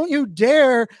 Don't you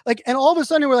dare and all of a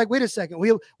sudden we're like, wait a second.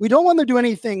 We don't want to do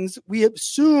any things. We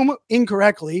assume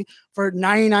incorrectly for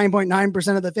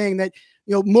 99.9% of the thing that,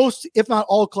 most, if not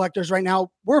all collectors right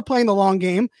now, we're playing the long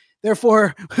game.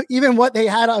 Therefore, even what they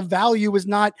had of value was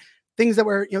not things that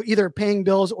were, either paying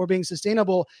bills or being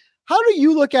sustainable. How do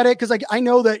you look at it? Because I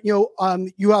know that, you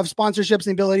have sponsorships and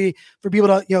the ability for people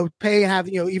to, pay and have,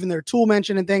 even their tool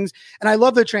mention and things. And I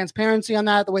love the transparency on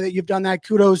that, the way that you've done that.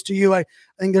 Kudos to you. I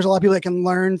think there's a lot of people that can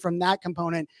learn from that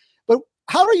component. But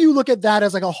how do you look at that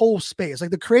as like a whole space,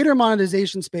 like the creator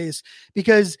monetization space?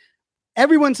 Because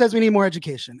everyone says we need more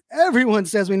education. Everyone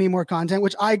says we need more content,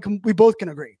 which we both can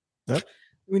agree. Yep.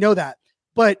 We know that.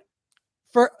 But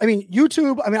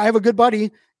YouTube, I have a good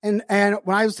buddy and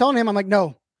when I was telling him, I'm like,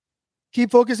 no, keep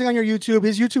focusing on your YouTube.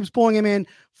 His YouTube's pulling him in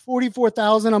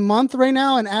 44,000 a month right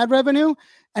now in ad revenue.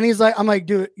 And he's like, I'm like,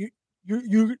 dude,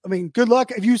 good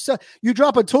luck. If you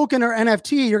drop a token or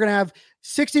NFT, you're going to have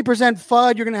 60%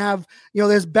 FUD. You're going to have,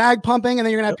 this bag pumping, and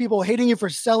then you're going to have people hating you for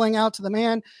selling out to the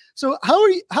man. So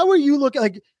how are you looking,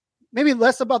 like, maybe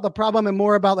less about the problem and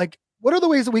more about like, what are the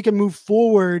ways that we can move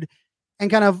forward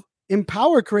and kind of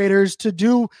empower creators to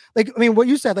do what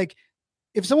you said, like,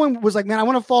 if someone was like, man, I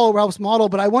want to follow Ralph's model,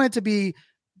 but I want it to be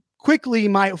quickly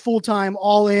my full-time,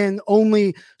 all-in,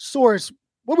 only source,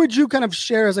 what would you kind of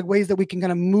share as like ways that we can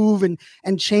kind of move and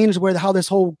change how this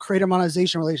whole creator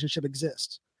monetization relationship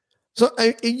exists? So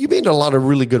you made a lot of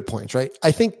really good points, right?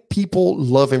 I think people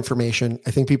love information.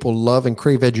 I think people love and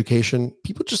crave education.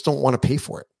 People just don't want to pay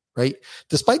for it, right?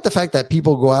 Despite the fact that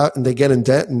people go out and they get in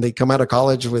debt and they come out of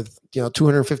college with,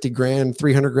 250 grand,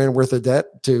 300 grand worth of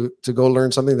debt to go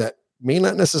learn something that may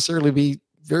not necessarily be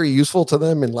very useful to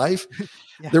them in life.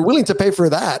 Yeah. They're willing to pay for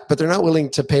that, but they're not willing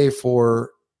to pay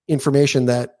for information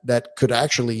that could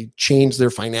actually change their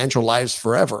financial lives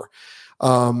forever.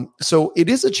 So it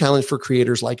is a challenge for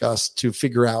creators like us to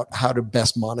figure out how to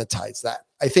best monetize that.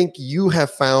 I think you have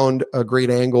found a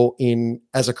great angle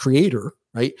as a creator,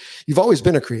 right? You've always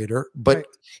been a creator, but right,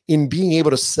 in being able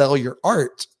to sell your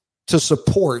art to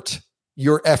support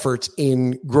your efforts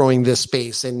in growing this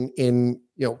space and in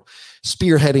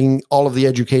spearheading all of the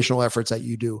educational efforts that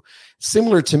you do.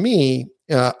 Similar to me,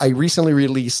 I recently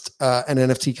released an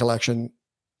NFT collection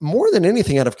more than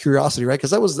anything out of curiosity, right?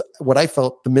 Because that was what I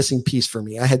felt the missing piece for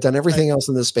me. I had done everything else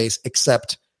in this space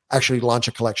except actually launch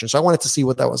a collection. So I wanted to see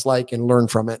what that was like and learn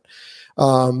from it.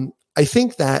 I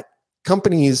think that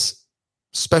companies,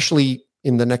 especially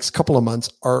in the next couple of months,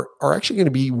 are actually going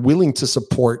to be willing to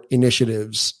support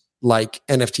initiatives like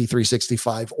NFT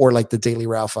 365 or like the Daily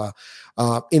Ralpha,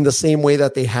 in the same way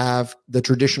that they have the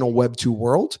traditional Web2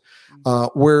 world,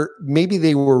 where maybe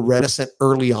they were reticent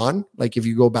early on. Like if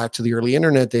you go back to the early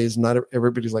internet days, not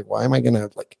everybody's like, why am I going to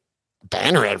like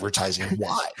banner advertising?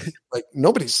 Why? Like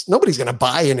nobody's going to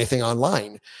buy anything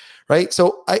online. Right.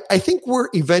 So I think we're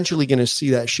eventually going to see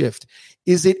that shift.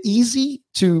 Is it easy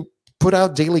to put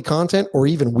out daily content or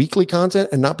even weekly content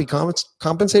and not be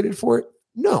compensated for it?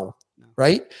 No.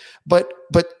 Right. But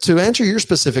to answer your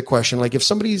specific question, like if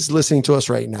somebody's listening to us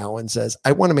right now and says,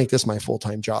 I want to make this my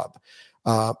full-time job,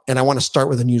 and I want to start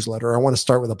with a newsletter, I want to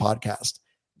start with a podcast,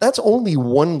 that's only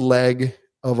one leg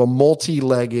of a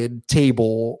multi-legged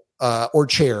table or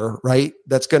chair, right?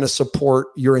 That's going to support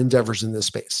your endeavors in this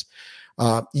space.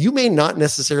 You may not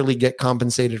necessarily get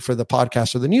compensated for the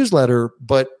podcast or the newsletter,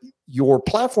 but your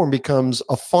platform becomes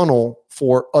a funnel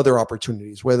for other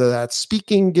opportunities, whether that's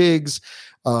speaking gigs,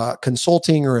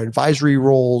 consulting or advisory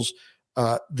roles,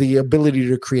 the ability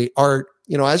to create art.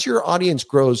 You know, as your audience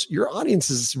grows, your audience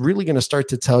is really going to start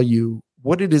to tell you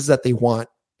what it is that they want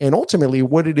and ultimately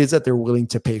what it is that they're willing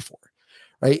to pay for.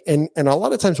 Right. And a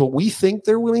lot of times what we think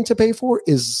they're willing to pay for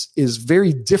is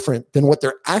very different than what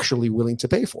they're actually willing to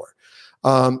pay for.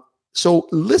 So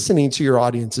listening to your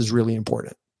audience is really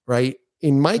important, right?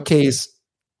 In my case,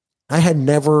 I had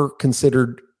never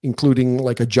considered including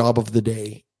like a job of the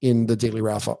day in the Daily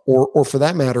Ralpha, or for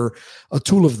that matter, a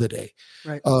tool of the day.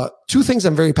 Right. Two things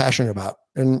I'm very passionate about,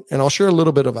 and I'll share a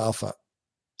little bit of alpha.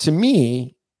 To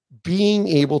me, being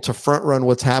able to front run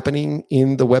what's happening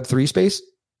in the Web3 space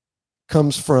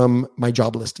comes from my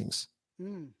job listings.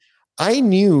 I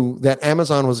knew that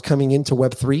Amazon was coming into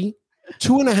Web3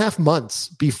 2.5 months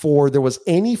before there was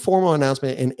any formal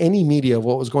announcement in any media of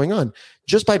what was going on,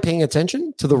 just by paying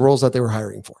attention to the roles that they were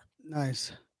hiring for.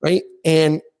 Nice. Right.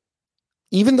 And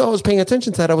even though I was paying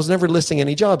attention to that, I was never listing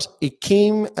any jobs. It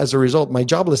came as a result, my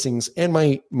job listings and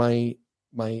my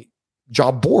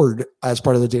job board as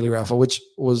part of the Daily Ralpha, which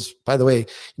was, by the way, you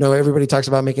know, everybody talks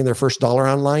about making their first dollar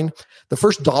online. The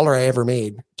first dollar I ever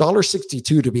made,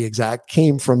 $1.62 to be exact,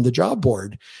 came from the job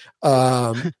board.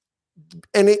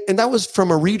 And that was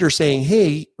from a reader saying,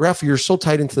 hey, Ralph, you're so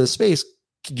tied into this space.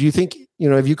 Do you think, you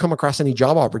know, if you come across any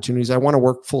job opportunities, I want to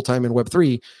work full-time in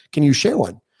Web3, can you share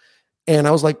one? And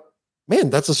I was like, man,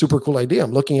 that's a super cool idea.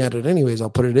 I'm looking at it anyways. I'll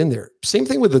put it in there. Same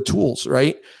thing with the tools,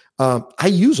 right? I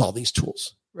use all these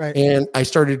tools. Right. And I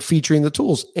started featuring the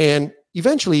tools. And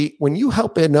eventually, when you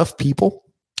help enough people,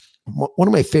 one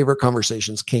of my favorite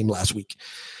conversations came last week.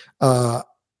 I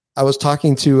was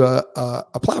talking to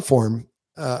a platform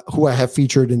who I have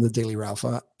featured in the Daily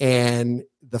Ralpha, and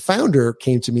the founder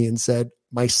came to me and said,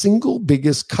 my single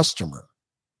biggest customer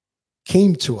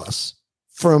came to us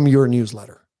from your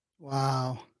newsletter.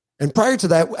 Wow. And prior to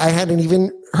that, I hadn't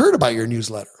even heard about your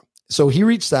newsletter. So he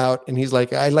reached out and he's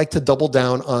like, I like to double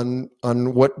down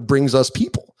on what brings us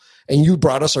people. And you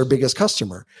brought us our biggest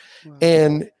customer. Wow.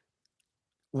 And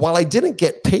while I didn't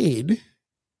get paid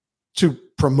to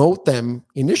promote them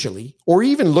initially, or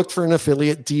even looked for an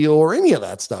affiliate deal or any of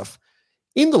that stuff,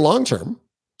 in the long term,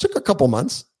 took a couple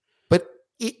months, but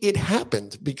it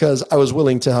happened because I was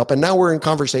willing to help. And now we're in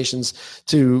conversations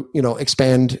to, you know,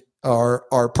 expand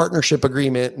our partnership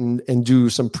agreement and do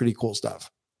some pretty cool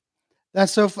stuff.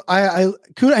 That's so.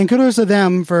 Kudos to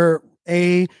them for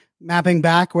mapping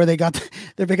back where they got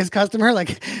their biggest customer,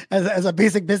 like as a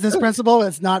basic business principle.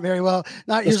 It's not usually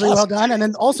well done. And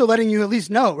then also letting you at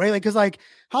least know, right? Like, cause like,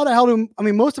 how the hell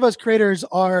most of us creators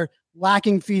are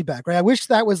lacking feedback, right? I wish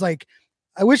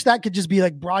that could just be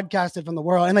like broadcasted from the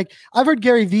world. And like, I've heard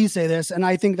Gary Vee say this, and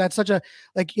I think that's such a,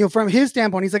 like, you know, from his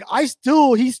standpoint, he's like,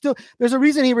 there's a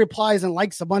reason he replies and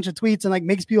likes a bunch of tweets and like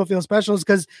makes people feel special, is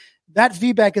because that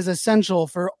feedback is essential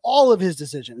for all of his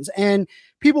decisions. And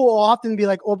people will often be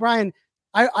like, oh, Brian,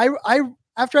 I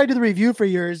after I did the review for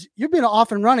yours, you've been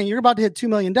off and running. You're about to hit 2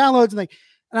 million downloads. And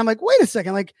I'm like, wait a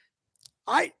second. Like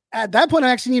at that point,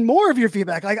 I actually need more of your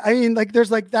feedback. Like, I mean, like there's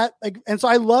like that, like, and so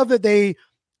I love that they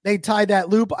tied that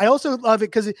loop. I also love it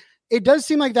because it does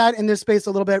seem like that in this space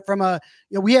a little bit from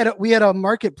we had a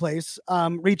marketplace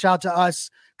reach out to us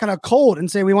kind of cold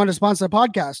and say, we want to sponsor a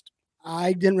podcast.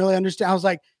 I didn't really understand. I was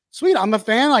like, sweet, I'm a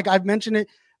fan. Like I've mentioned it,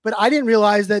 but I didn't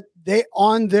realize that they,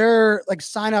 on their like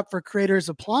sign up for creators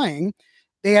applying,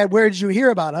 they had, where did you hear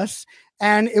about us?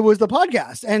 And it was the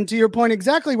podcast. And to your point,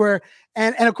 exactly where,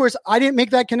 and of course I didn't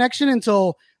make that connection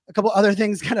until a couple other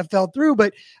things kind of fell through,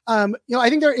 but I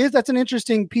think that's an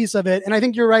interesting piece of it. And I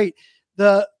think you're right.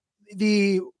 The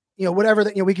whatever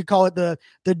that, we could call it the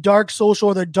dark social,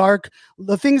 or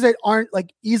the things that aren't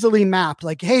like easily mapped,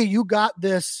 like, hey, you got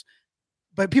this,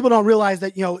 but people don't realize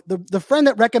that, the friend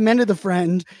that recommended the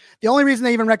friend, the only reason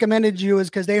they even recommended you is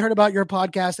because they heard about your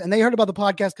podcast, and they heard about the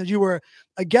podcast because you were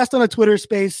a guest on a Twitter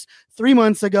space 3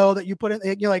 months ago that you put in,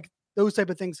 like those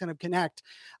type of things kind of connect.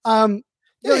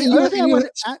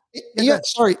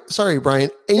 Sorry, Brian.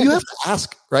 And you have to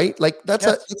ask, right? Like that's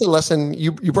a lesson.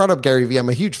 You brought up Gary Vee. I'm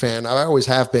a huge fan. I always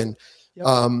have been.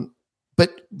 Yep.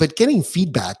 But getting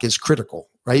feedback is critical,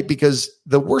 right? Because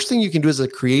the worst thing you can do as a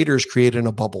creator is create in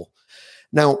a bubble.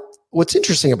 Now, what's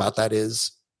interesting about that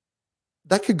is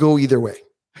that could go either way.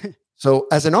 So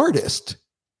as an artist,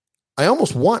 I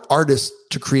almost want artists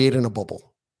to create in a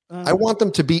bubble. I want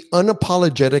them to be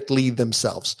unapologetically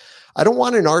themselves. I don't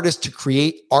want an artist to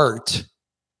create art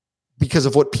because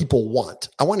of what people want.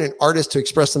 I want an artist to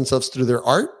express themselves through their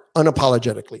art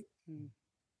unapologetically.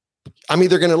 I'm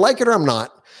either going to like it or I'm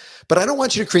not, but I don't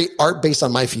want you to create art based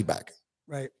on my feedback.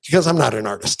 Right. Because I'm not an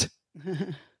artist.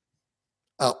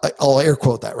 I'll air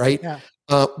quote that, right? Yeah.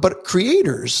 But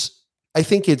creators, I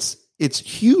think it's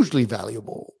hugely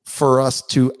valuable for us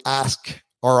to ask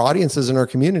our audiences and our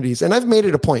communities. And I've made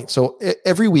it a point. So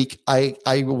every week I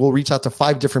will reach out to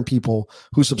 5 different people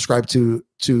who subscribe to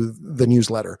the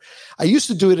newsletter. I used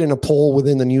to do it in a poll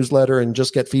within the newsletter and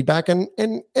just get feedback, and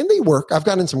they work. I've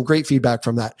gotten some great feedback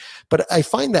from that. But I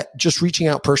find that just reaching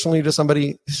out personally to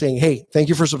somebody saying, hey, thank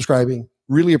you for subscribing.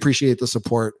 Really appreciate the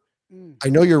support. I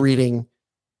know you're reading.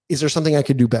 Is there something I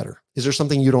could do better? Is there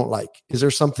something you don't like? Is there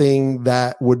something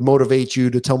that would motivate you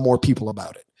to tell more people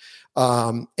about it?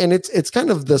 And it's kind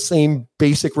of the same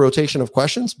basic rotation of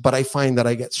questions, but I find that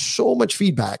I get so much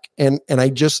feedback, and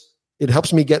it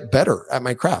helps me get better at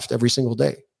my craft every single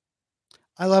day.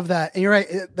 I love that. And you're right.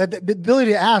 The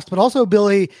ability to ask, but also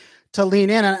ability to lean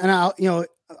in. And I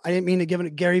didn't mean to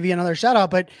give Gary Vee another shout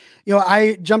out, but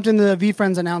I jumped into the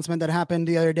VFriends announcement that happened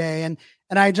the other day, and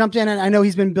I jumped in, and I know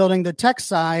he's been building the tech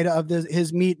side of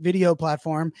his Meet video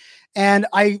platform. And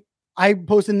I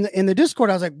posted in the Discord,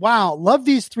 I was like, wow, love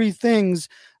these 3 things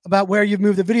about where you've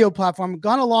moved the video platform,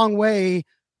 gone a long way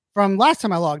from last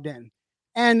time I logged in.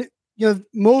 And,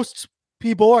 most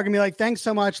people are gonna be like, thanks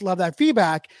so much. Love that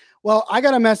feedback. Well, I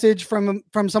got a message from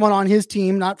someone on his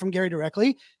team, not from Gary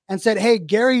directly, and said, hey,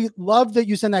 Gary, loved that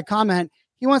you sent that comment.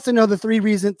 He wants to know the 3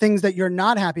 things that you're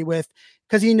not happy with,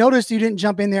 because he noticed you didn't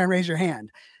jump in there and raise your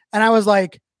hand. And I was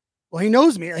like, well, he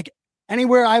knows me. Like,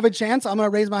 anywhere I have a chance, I'm going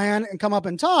to raise my hand and come up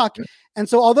and talk. And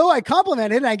so although I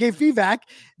complimented and I gave feedback,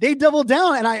 they doubled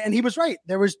down, and he was right.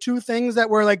 There was 2 things that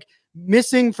were like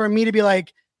missing for me to be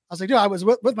like, I was like, dude, I was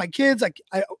with my kids. Like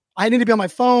I need to be on my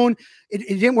phone. It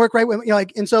didn't work right.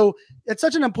 And so it's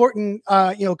such an important,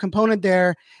 component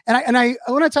there. And I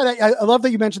want to tell you that I love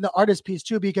that you mentioned the artist piece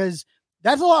too, because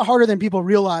that's a lot harder than people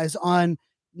realize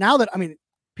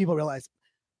people realize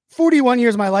 41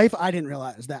 years of my life, I didn't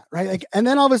realize that, right? Like, and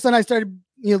then all of a sudden I started,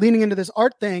 leaning into this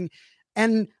art thing,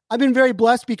 and I've been very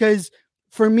blessed because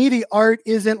for me, the art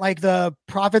isn't like the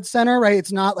profit center, right?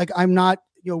 It's not like I'm not,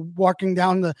 walking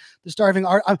down the starving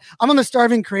art. I'm on the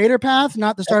starving creator path,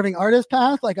 not the starving artist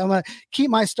path. Like I'm going to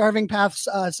keep my starving paths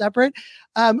separate.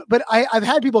 But I've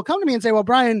had people come to me and say, well,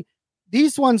 Brian,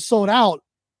 these ones sold out.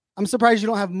 I'm surprised you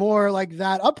don't have more like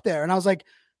that up there. And I was like,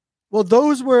 well,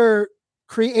 those were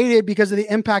created because of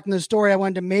the impact and the story I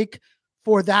wanted to make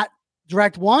for that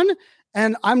direct one.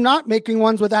 And I'm not making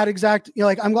ones with that exact, a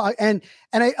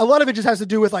lot of it just has to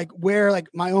do with like where like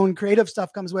my own creative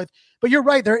stuff comes with. But you're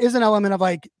right. There is an element of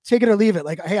like, take it or leave it.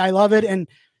 Like, hey, I love it. And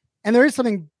there is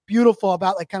something beautiful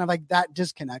about like kind of like that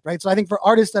disconnect. Right. So I think for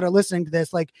artists that are listening to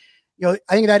this, like, I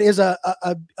think that is a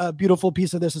beautiful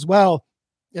piece of this as well.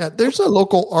 Yeah, there's a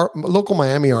local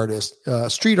Miami artist,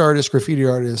 street artist, graffiti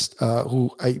artist, who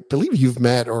I believe you've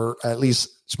met or at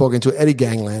least spoken to, Eddie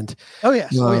Gangland. Oh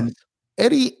yes.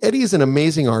 Eddie is an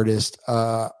amazing artist.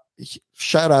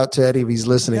 Shout out to Eddie if he's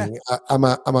listening. Yeah.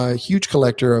 I'm a huge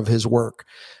collector of his work,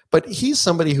 but he's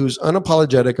somebody who's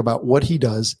unapologetic about what he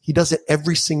does. He does it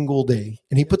every single day,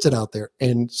 and he puts it out there.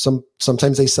 And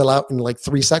sometimes they sell out in like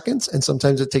 3 seconds, and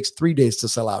sometimes it takes 3 days to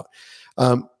sell out.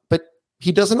 But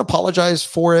he doesn't apologize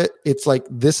for it. It's like,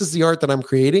 this is the art that I'm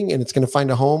creating, and it's going to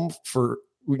find a home for,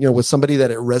 with somebody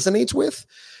that it resonates with.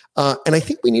 And I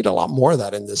think we need a lot more of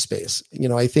that in this space.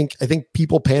 I think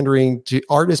people pandering to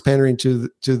artists, pandering to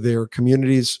their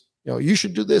communities, you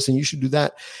should do this and you should do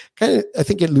that. I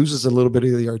think it loses a little bit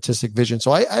of the artistic vision.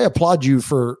 So I applaud you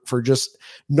for just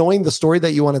knowing the story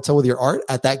that you want to tell with your art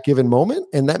at that given moment.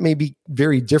 And that may be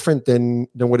very different than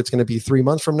what it's going to be 3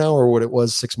 months from now or what it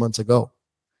was 6 months ago.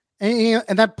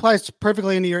 And that applies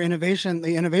perfectly into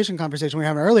the innovation conversation we were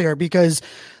having earlier, because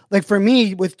like for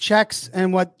me with checks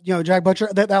and what, Jack Butcher,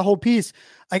 that whole piece,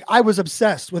 like I was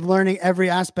obsessed with learning every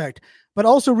aspect. but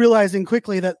also realizing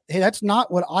quickly that, hey, that's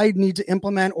not what I need to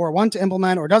implement or want to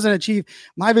implement or doesn't achieve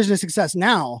my vision of success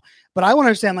now. But I want to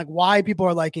understand like why people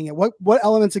are liking it. What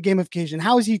elements of gamification?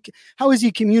 How is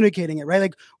he communicating it? Right?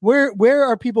 Like where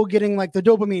are people getting like the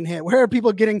dopamine hit? Where are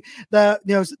people getting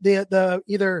the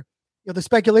either the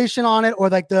speculation on it or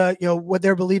like the what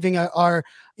they're believing are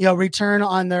return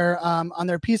on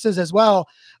their pieces as well.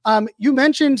 You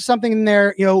mentioned something in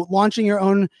there, launching your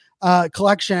own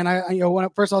collection.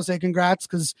 First I'll say congrats,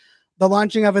 because the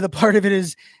launching of it, the part of it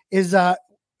is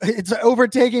it's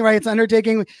overtaking, right? It's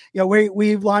undertaking.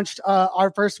 We've launched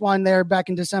our first one there back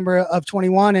in December of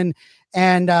 21,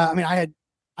 and I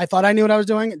thought I knew what I was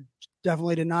doing.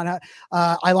 Definitely did not have.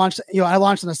 I launched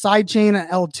on a side chain at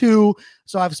L2,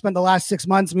 so I've spent the last 6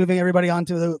 months moving everybody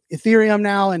onto the Ethereum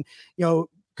now, and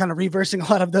kind of reversing a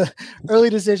lot of the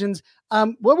early decisions.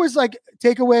 What was like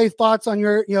takeaway thoughts on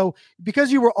your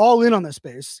because you were all in on the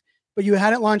space, but you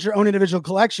hadn't launched your own individual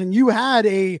collection. You had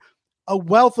a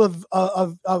wealth of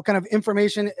kind of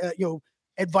information,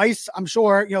 advice, I'm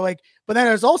sure, but then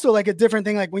there's also like a different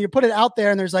thing. Like when you put it out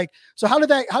there and there's like, so how did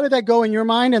that go in your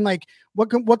mind? And like, what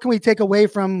can we take away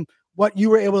from what you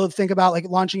were able to think about, like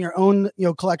launching your own,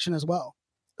 collection as well?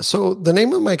 So the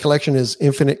name of my collection is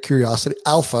Infinite Curiosity,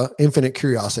 Alpha, Infinite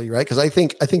Curiosity, right? Because I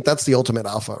think that's the ultimate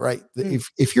alpha, right?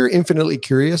 If you're infinitely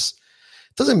curious,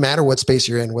 it doesn't matter what space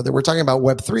you're in, whether we're talking about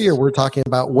Web3 or we're talking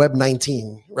about Web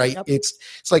 19, right? Yep. It's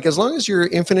like, as long as you're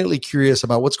infinitely curious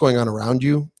about what's going on around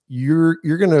you, you're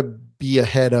going to be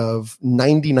ahead of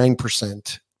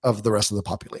 99% of the rest of the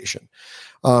population.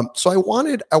 So I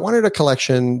wanted a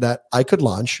collection that I could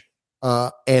launch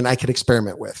and I could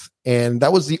experiment with. And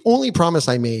that was the only promise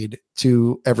I made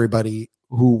to everybody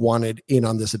who wanted in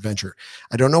on this adventure.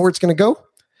 I don't know where it's going to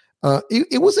go.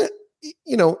 It wasn't,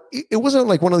 it wasn't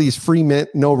like one of these free mint,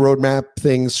 no roadmap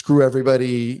things, screw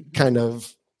everybody kind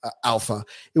of alpha.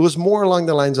 It was more along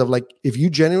the lines of like, if you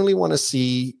genuinely want to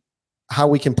see how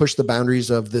we can push the boundaries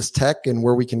of this tech and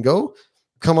where we can go,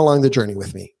 come along the journey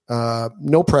with me.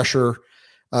 No pressure.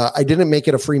 I didn't make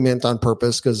it a free mint on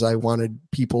purpose because I wanted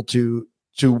people to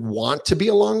want to be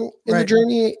along in the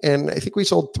journey. And I think we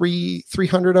sold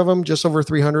 300 of them, just over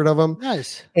 300 of them.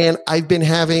 Nice. And I've been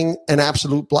having an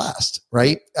absolute blast,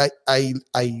 right?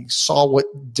 I saw what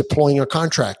deploying a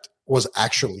contract was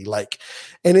actually like.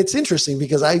 And it's interesting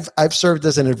because I've served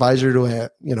as an advisor to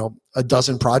a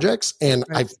dozen projects, and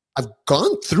I've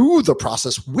gone through the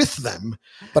process with them,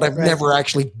 but I've never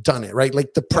actually done it, right?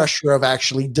 Like the pressure of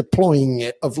actually deploying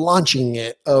it, of launching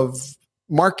it, of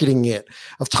marketing it,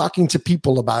 of talking to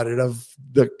people about it, of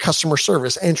the customer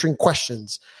service, answering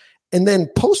questions. And then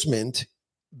post-mint,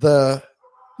 the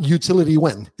utility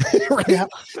when, right? Yeah.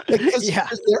 Because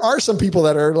there are some people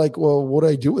that are like, well, what do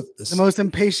I do with this? The most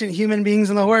impatient human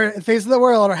beings in the face of the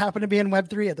world are happen to be in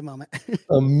Web3 at the moment.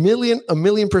 a million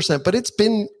 %. But it's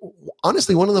been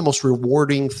honestly one of the most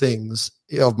rewarding things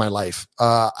of my life.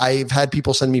 I've had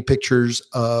people send me pictures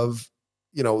of,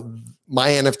 my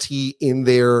NFT in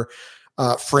their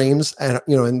frames and,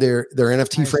 in their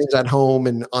NFT frames at home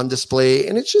and on display.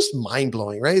 And it's just mind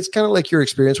blowing, right? It's kind of like your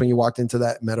experience when you walked into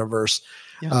that metaverse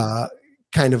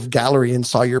kind of gallery and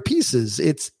saw your pieces.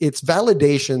 It's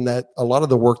validation that a lot of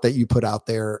the work that you put out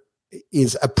there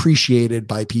is appreciated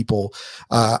by people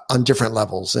on different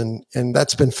levels. And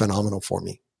that's been phenomenal for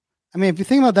me. I mean, if you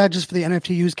think about that just for the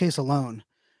NFT use case alone,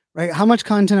 right? How much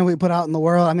content have we put out in the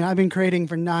world? I mean, I've been creating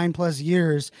for 9+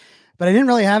 years, but I didn't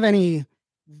really have any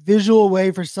visual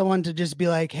way for someone to just be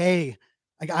like, hey,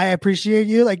 like, I appreciate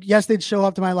you. Like, yes, they'd show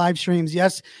up to my live streams.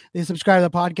 Yes, they subscribe to the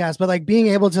podcast, but like being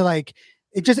able to like,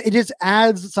 it just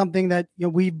adds something that,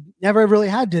 we've never really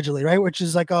had digitally, right? Which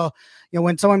is like,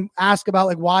 when someone asks about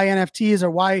like why NFTs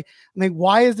or why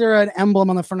is there an emblem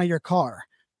on the front of your car?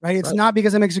 Right. It's not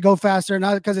because it makes it go faster,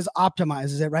 not because it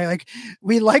optimizes it. Right. Like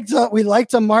we like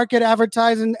to market,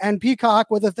 advertise, and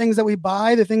peacock with the things that we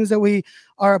buy, the things that we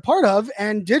are a part of.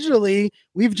 And digitally,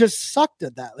 we've just sucked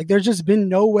at that. Like there's just been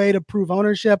no way to prove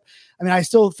ownership. I mean, I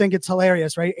still think it's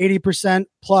hilarious, right? 80%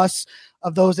 plus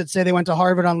of those that say they went to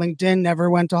Harvard on LinkedIn never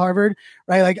went to Harvard.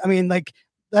 Right. Like, I mean, like,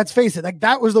 let's face it, like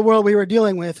that was the world we were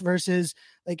dealing with versus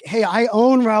like, hey, I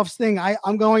own Ralph's thing.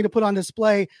 I'm going to put on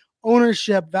display.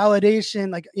 Ownership,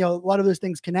 validation, like, a lot of those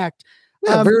things connect.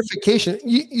 Verification.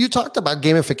 You talked about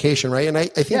gamification, right? And I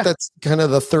think that's kind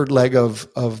of the third leg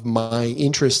of my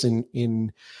interest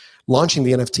in launching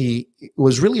the NFT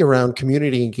was really around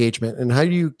community engagement and how do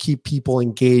you keep people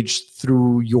engaged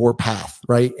through your path,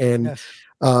 right? And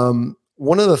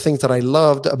one of the things that I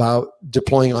loved about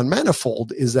deploying on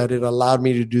Manifold is that it allowed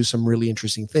me to do some really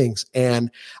interesting things. And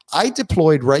I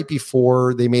deployed right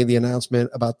before they made the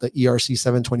announcement about the ERC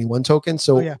 721 token.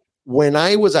 So when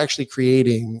I was actually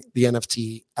creating the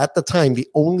NFT at the time, the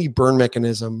only burn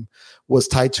mechanism was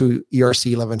tied to ERC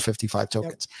 1155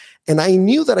 tokens. And I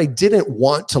knew that I didn't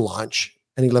want to launch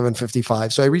an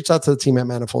 1155. So I reached out to the team at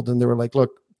Manifold and they were like,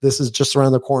 look, this is just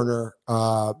around the corner.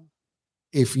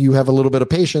 If you have a little bit of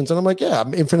patience. And I'm like, yeah,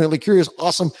 I'm infinitely curious.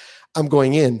 Awesome. I'm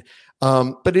going in.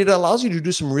 But it allows you to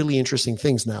do some really interesting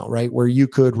things now, right? Where you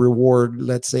could reward,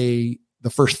 let's say, the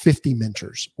first 50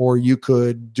 mentors, or you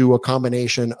could do a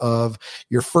combination of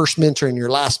your first mentor and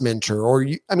your last mentor,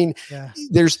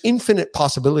 there's infinite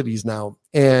possibilities now.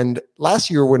 And last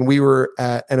year when we were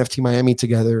at NFT Miami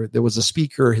together, there was a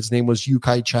speaker, his name was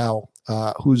Yukai Chao,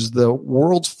 who's the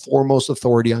world's foremost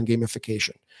authority on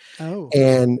gamification. Oh.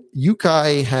 And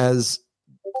Yukai has,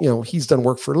 he's done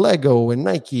work for Lego and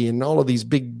Nike and all of these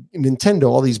big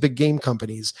Nintendo, all these big game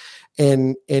companies.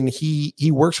 And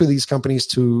he works with these companies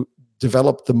to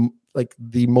develop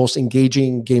the most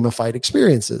engaging gamified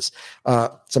experiences.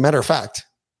 As a matter of fact,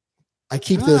 I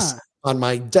keep this on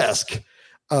my desk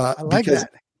because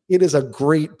it is a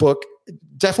great book.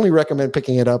 Definitely recommend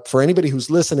picking it up for anybody who's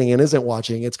listening and isn't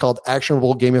watching. It's called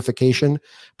Actionable Gamification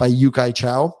by Yukai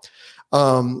Chao.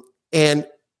 And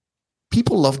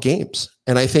people love games.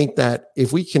 And I think that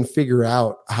if we can figure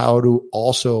out how to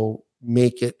also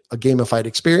make it a gamified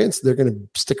experience, they're going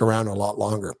to stick around a lot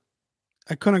longer.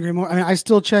 I couldn't agree more. I mean, I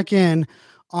still check in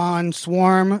on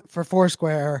Swarm for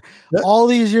Foursquare all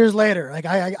these years later. Like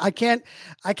I can't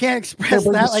express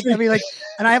that. Like, I mean, like,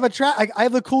 and I have I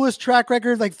have the coolest track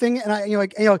record, thing. And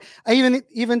I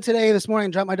even today, this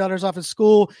morning, dropped my daughters off at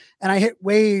school and I hit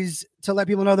Waze to let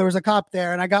people know there was a cop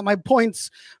there. And I got my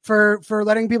points for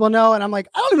letting people know. And I'm like,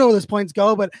 I don't know where those points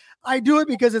go, but I do it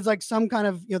because it's like some kind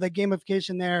of, the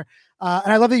gamification there.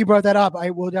 And I love that you brought that up.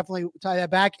 I will definitely tie that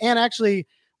back. And actually,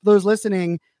 those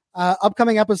listening,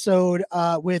 upcoming episode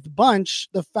with Bunch,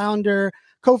 the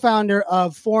co-founder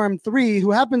of Forum 3,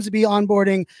 who happens to be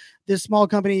onboarding this small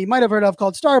company you might have heard of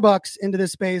called Starbucks into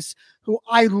this space, who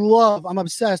I love. I'm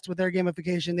obsessed with their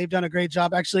gamification. They've done a great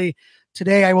job. Actually,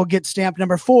 today I will get stamp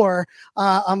number 4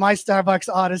 on my Starbucks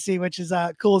Odyssey, which is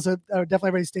cool. So definitely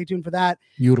everybody stay tuned for that.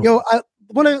 Beautiful. I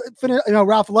want to finish,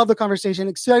 Ralph, love the conversation.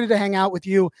 Excited to hang out with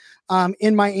you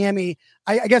in Miami.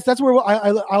 I guess that's where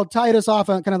I'll tie this off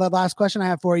on kind of the last question I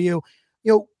have for you.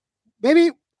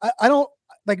 Maybe I don't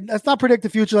let's not predict the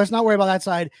future. Let's not worry about that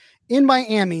side. In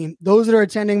Miami, those that are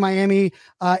attending Miami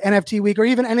NFT week or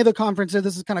even any of the conferences,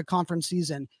 this is kind of conference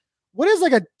season. What is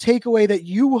a takeaway that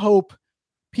you hope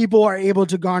people are able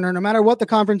to garner, no matter what the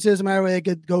conference is, no matter where they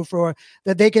could go for,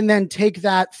 that they can then take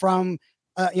that from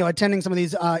attending some of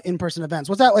these in-person events?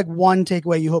 What's that one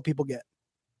takeaway you hope people get?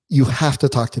 You have to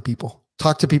talk to people.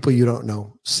 Talk to people you don't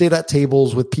know. Sit at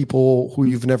tables with people who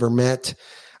you've never met.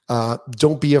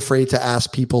 Don't be afraid to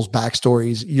ask people's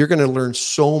backstories. You're going to learn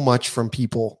so much from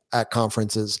people at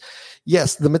conferences.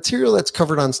 Yes, the material that's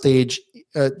covered on stage,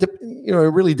 it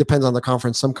really depends on the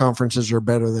conference. Some conferences are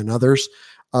better than others.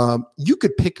 You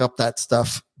could pick up that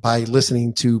stuff by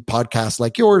listening to podcasts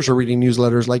like yours or reading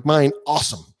newsletters like mine.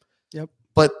 Awesome. Yep.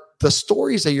 But the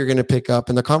stories that you're going to pick up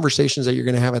and the conversations that you're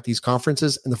going to have at these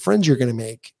conferences and the friends you're going to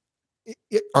make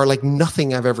are like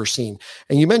nothing I've ever seen.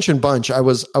 And you mentioned Bunch. I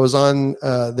was on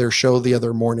their show the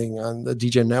other morning on the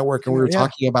DJ Network, and we were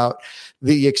talking about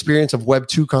the experience of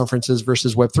Web2 conferences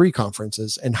versus Web3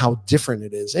 conferences and how different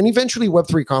it is. And eventually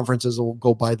Web3 conferences will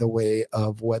go by the way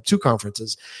of Web2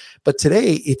 conferences. But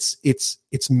today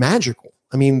it's magical.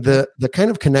 I mean, the kind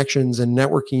of connections and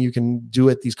networking you can do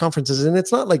at these conferences, and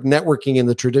it's not like networking in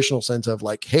the traditional sense of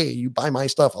like, hey, you buy my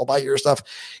stuff, I'll buy your stuff.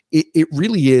 It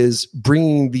really is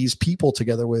bringing these people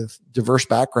together with diverse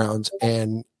backgrounds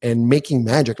and making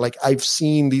magic. Like I've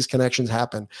seen these connections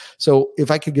happen. So if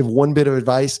I could give one bit of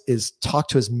advice is talk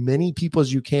to as many people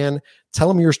as you can, tell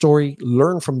them your story,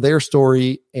 learn from their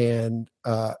story, and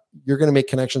you're going to make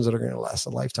connections that are going to last a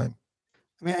lifetime.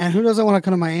 I mean, and who doesn't want to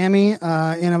come to Miami in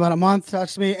about a month?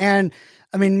 Touch me. And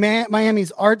I mean,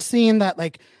 Miami's art scene, that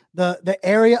the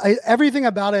area, everything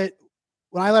about it.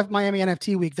 When I left Miami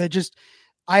NFT week,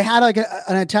 I had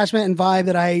an attachment and vibe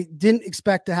that I didn't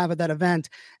expect to have at that event.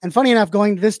 And funny enough,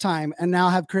 going this time and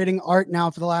now creating art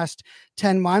now for the last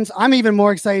 10 months, I'm even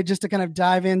more excited just to kind of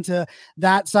dive into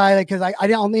that side, because I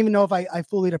don't even know if I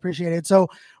fully appreciate it. So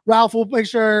Ralph, we'll make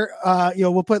sure,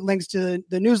 we'll put links to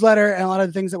the newsletter and a lot of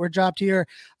the things that were dropped here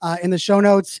in the show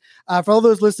notes. For all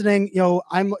those listening,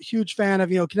 I'm a huge fan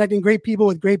of, connecting great people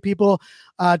with great people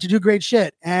to do great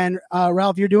shit. And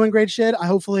Ralph, you're doing great shit. I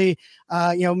hopefully,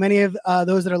 many of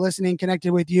those that are listening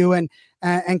connected with you and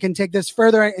can take this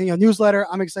further. Newsletter.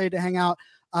 I'm excited to hang out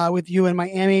with you in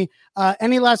Miami.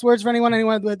 Any last words for anyone?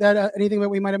 Anyone with that? Anything that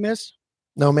we might have missed?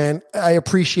 No, man, I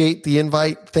appreciate the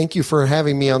invite. Thank you for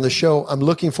having me on the show. I'm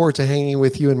looking forward to hanging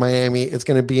with you in Miami. It's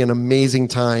going to be an amazing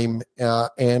time.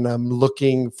 And I'm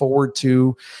looking forward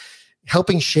to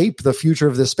helping shape the future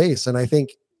of this space. And I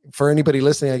think for anybody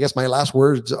listening, I guess my last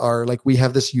words are like, we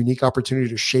have this unique opportunity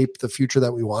to shape the future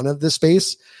that we want of this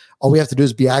space. All we have to do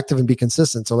is be active and be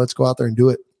consistent. So let's go out there and do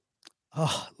it.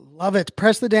 Oh, love it.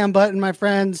 Press the damn button, my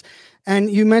friends.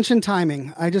 And you mentioned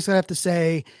timing. I just have to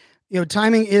say,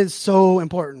 timing is so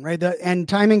important, right? And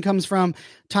timing comes from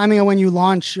timing of when you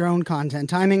launch your own content,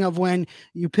 timing of when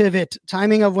you pivot,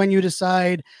 timing of when you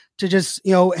decide to just,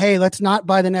 hey, let's not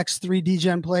buy the next 3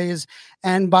 DGen plays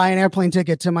and buy an airplane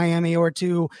ticket to Miami or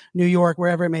to New York,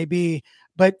 wherever it may be.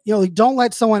 But, don't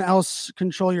let someone else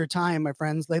control your time, my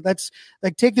friends. Let's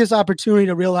take this opportunity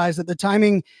to realize that the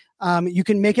timing, you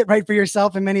can make it right for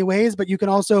yourself in many ways, but you can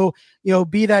also,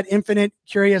 be that infinite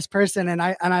curious person. And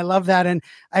I love that. And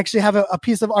I actually have a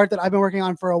piece of art that I've been working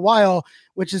on for a while,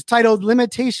 which is titled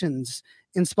Limitations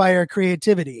Inspire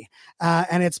Creativity.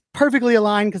 And it's perfectly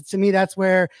aligned because to me, that's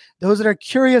where those that are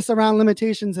curious around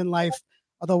limitations in life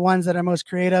are the ones that are most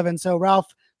creative. And so, Ralph,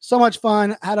 so much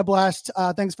fun. Had a blast.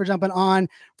 Thanks for jumping on.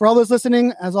 For all those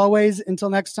listening, as always,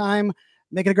 until next time,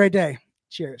 make it a great day.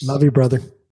 Cheers. Love you, brother.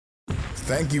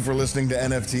 Thank you for listening to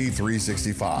NFT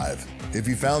 365. If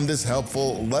you found this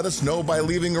helpful, let us know by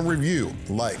leaving a review,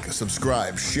 like,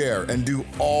 subscribe, share, and do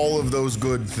all of those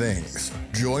good things.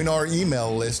 Join our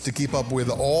email list to keep up with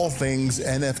all things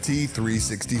NFT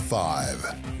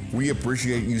 365. We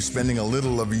appreciate you spending a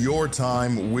little of your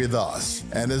time with us.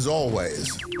 And as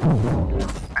always,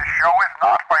 This show is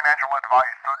not financial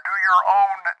advice, so do your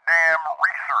own damn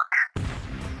research.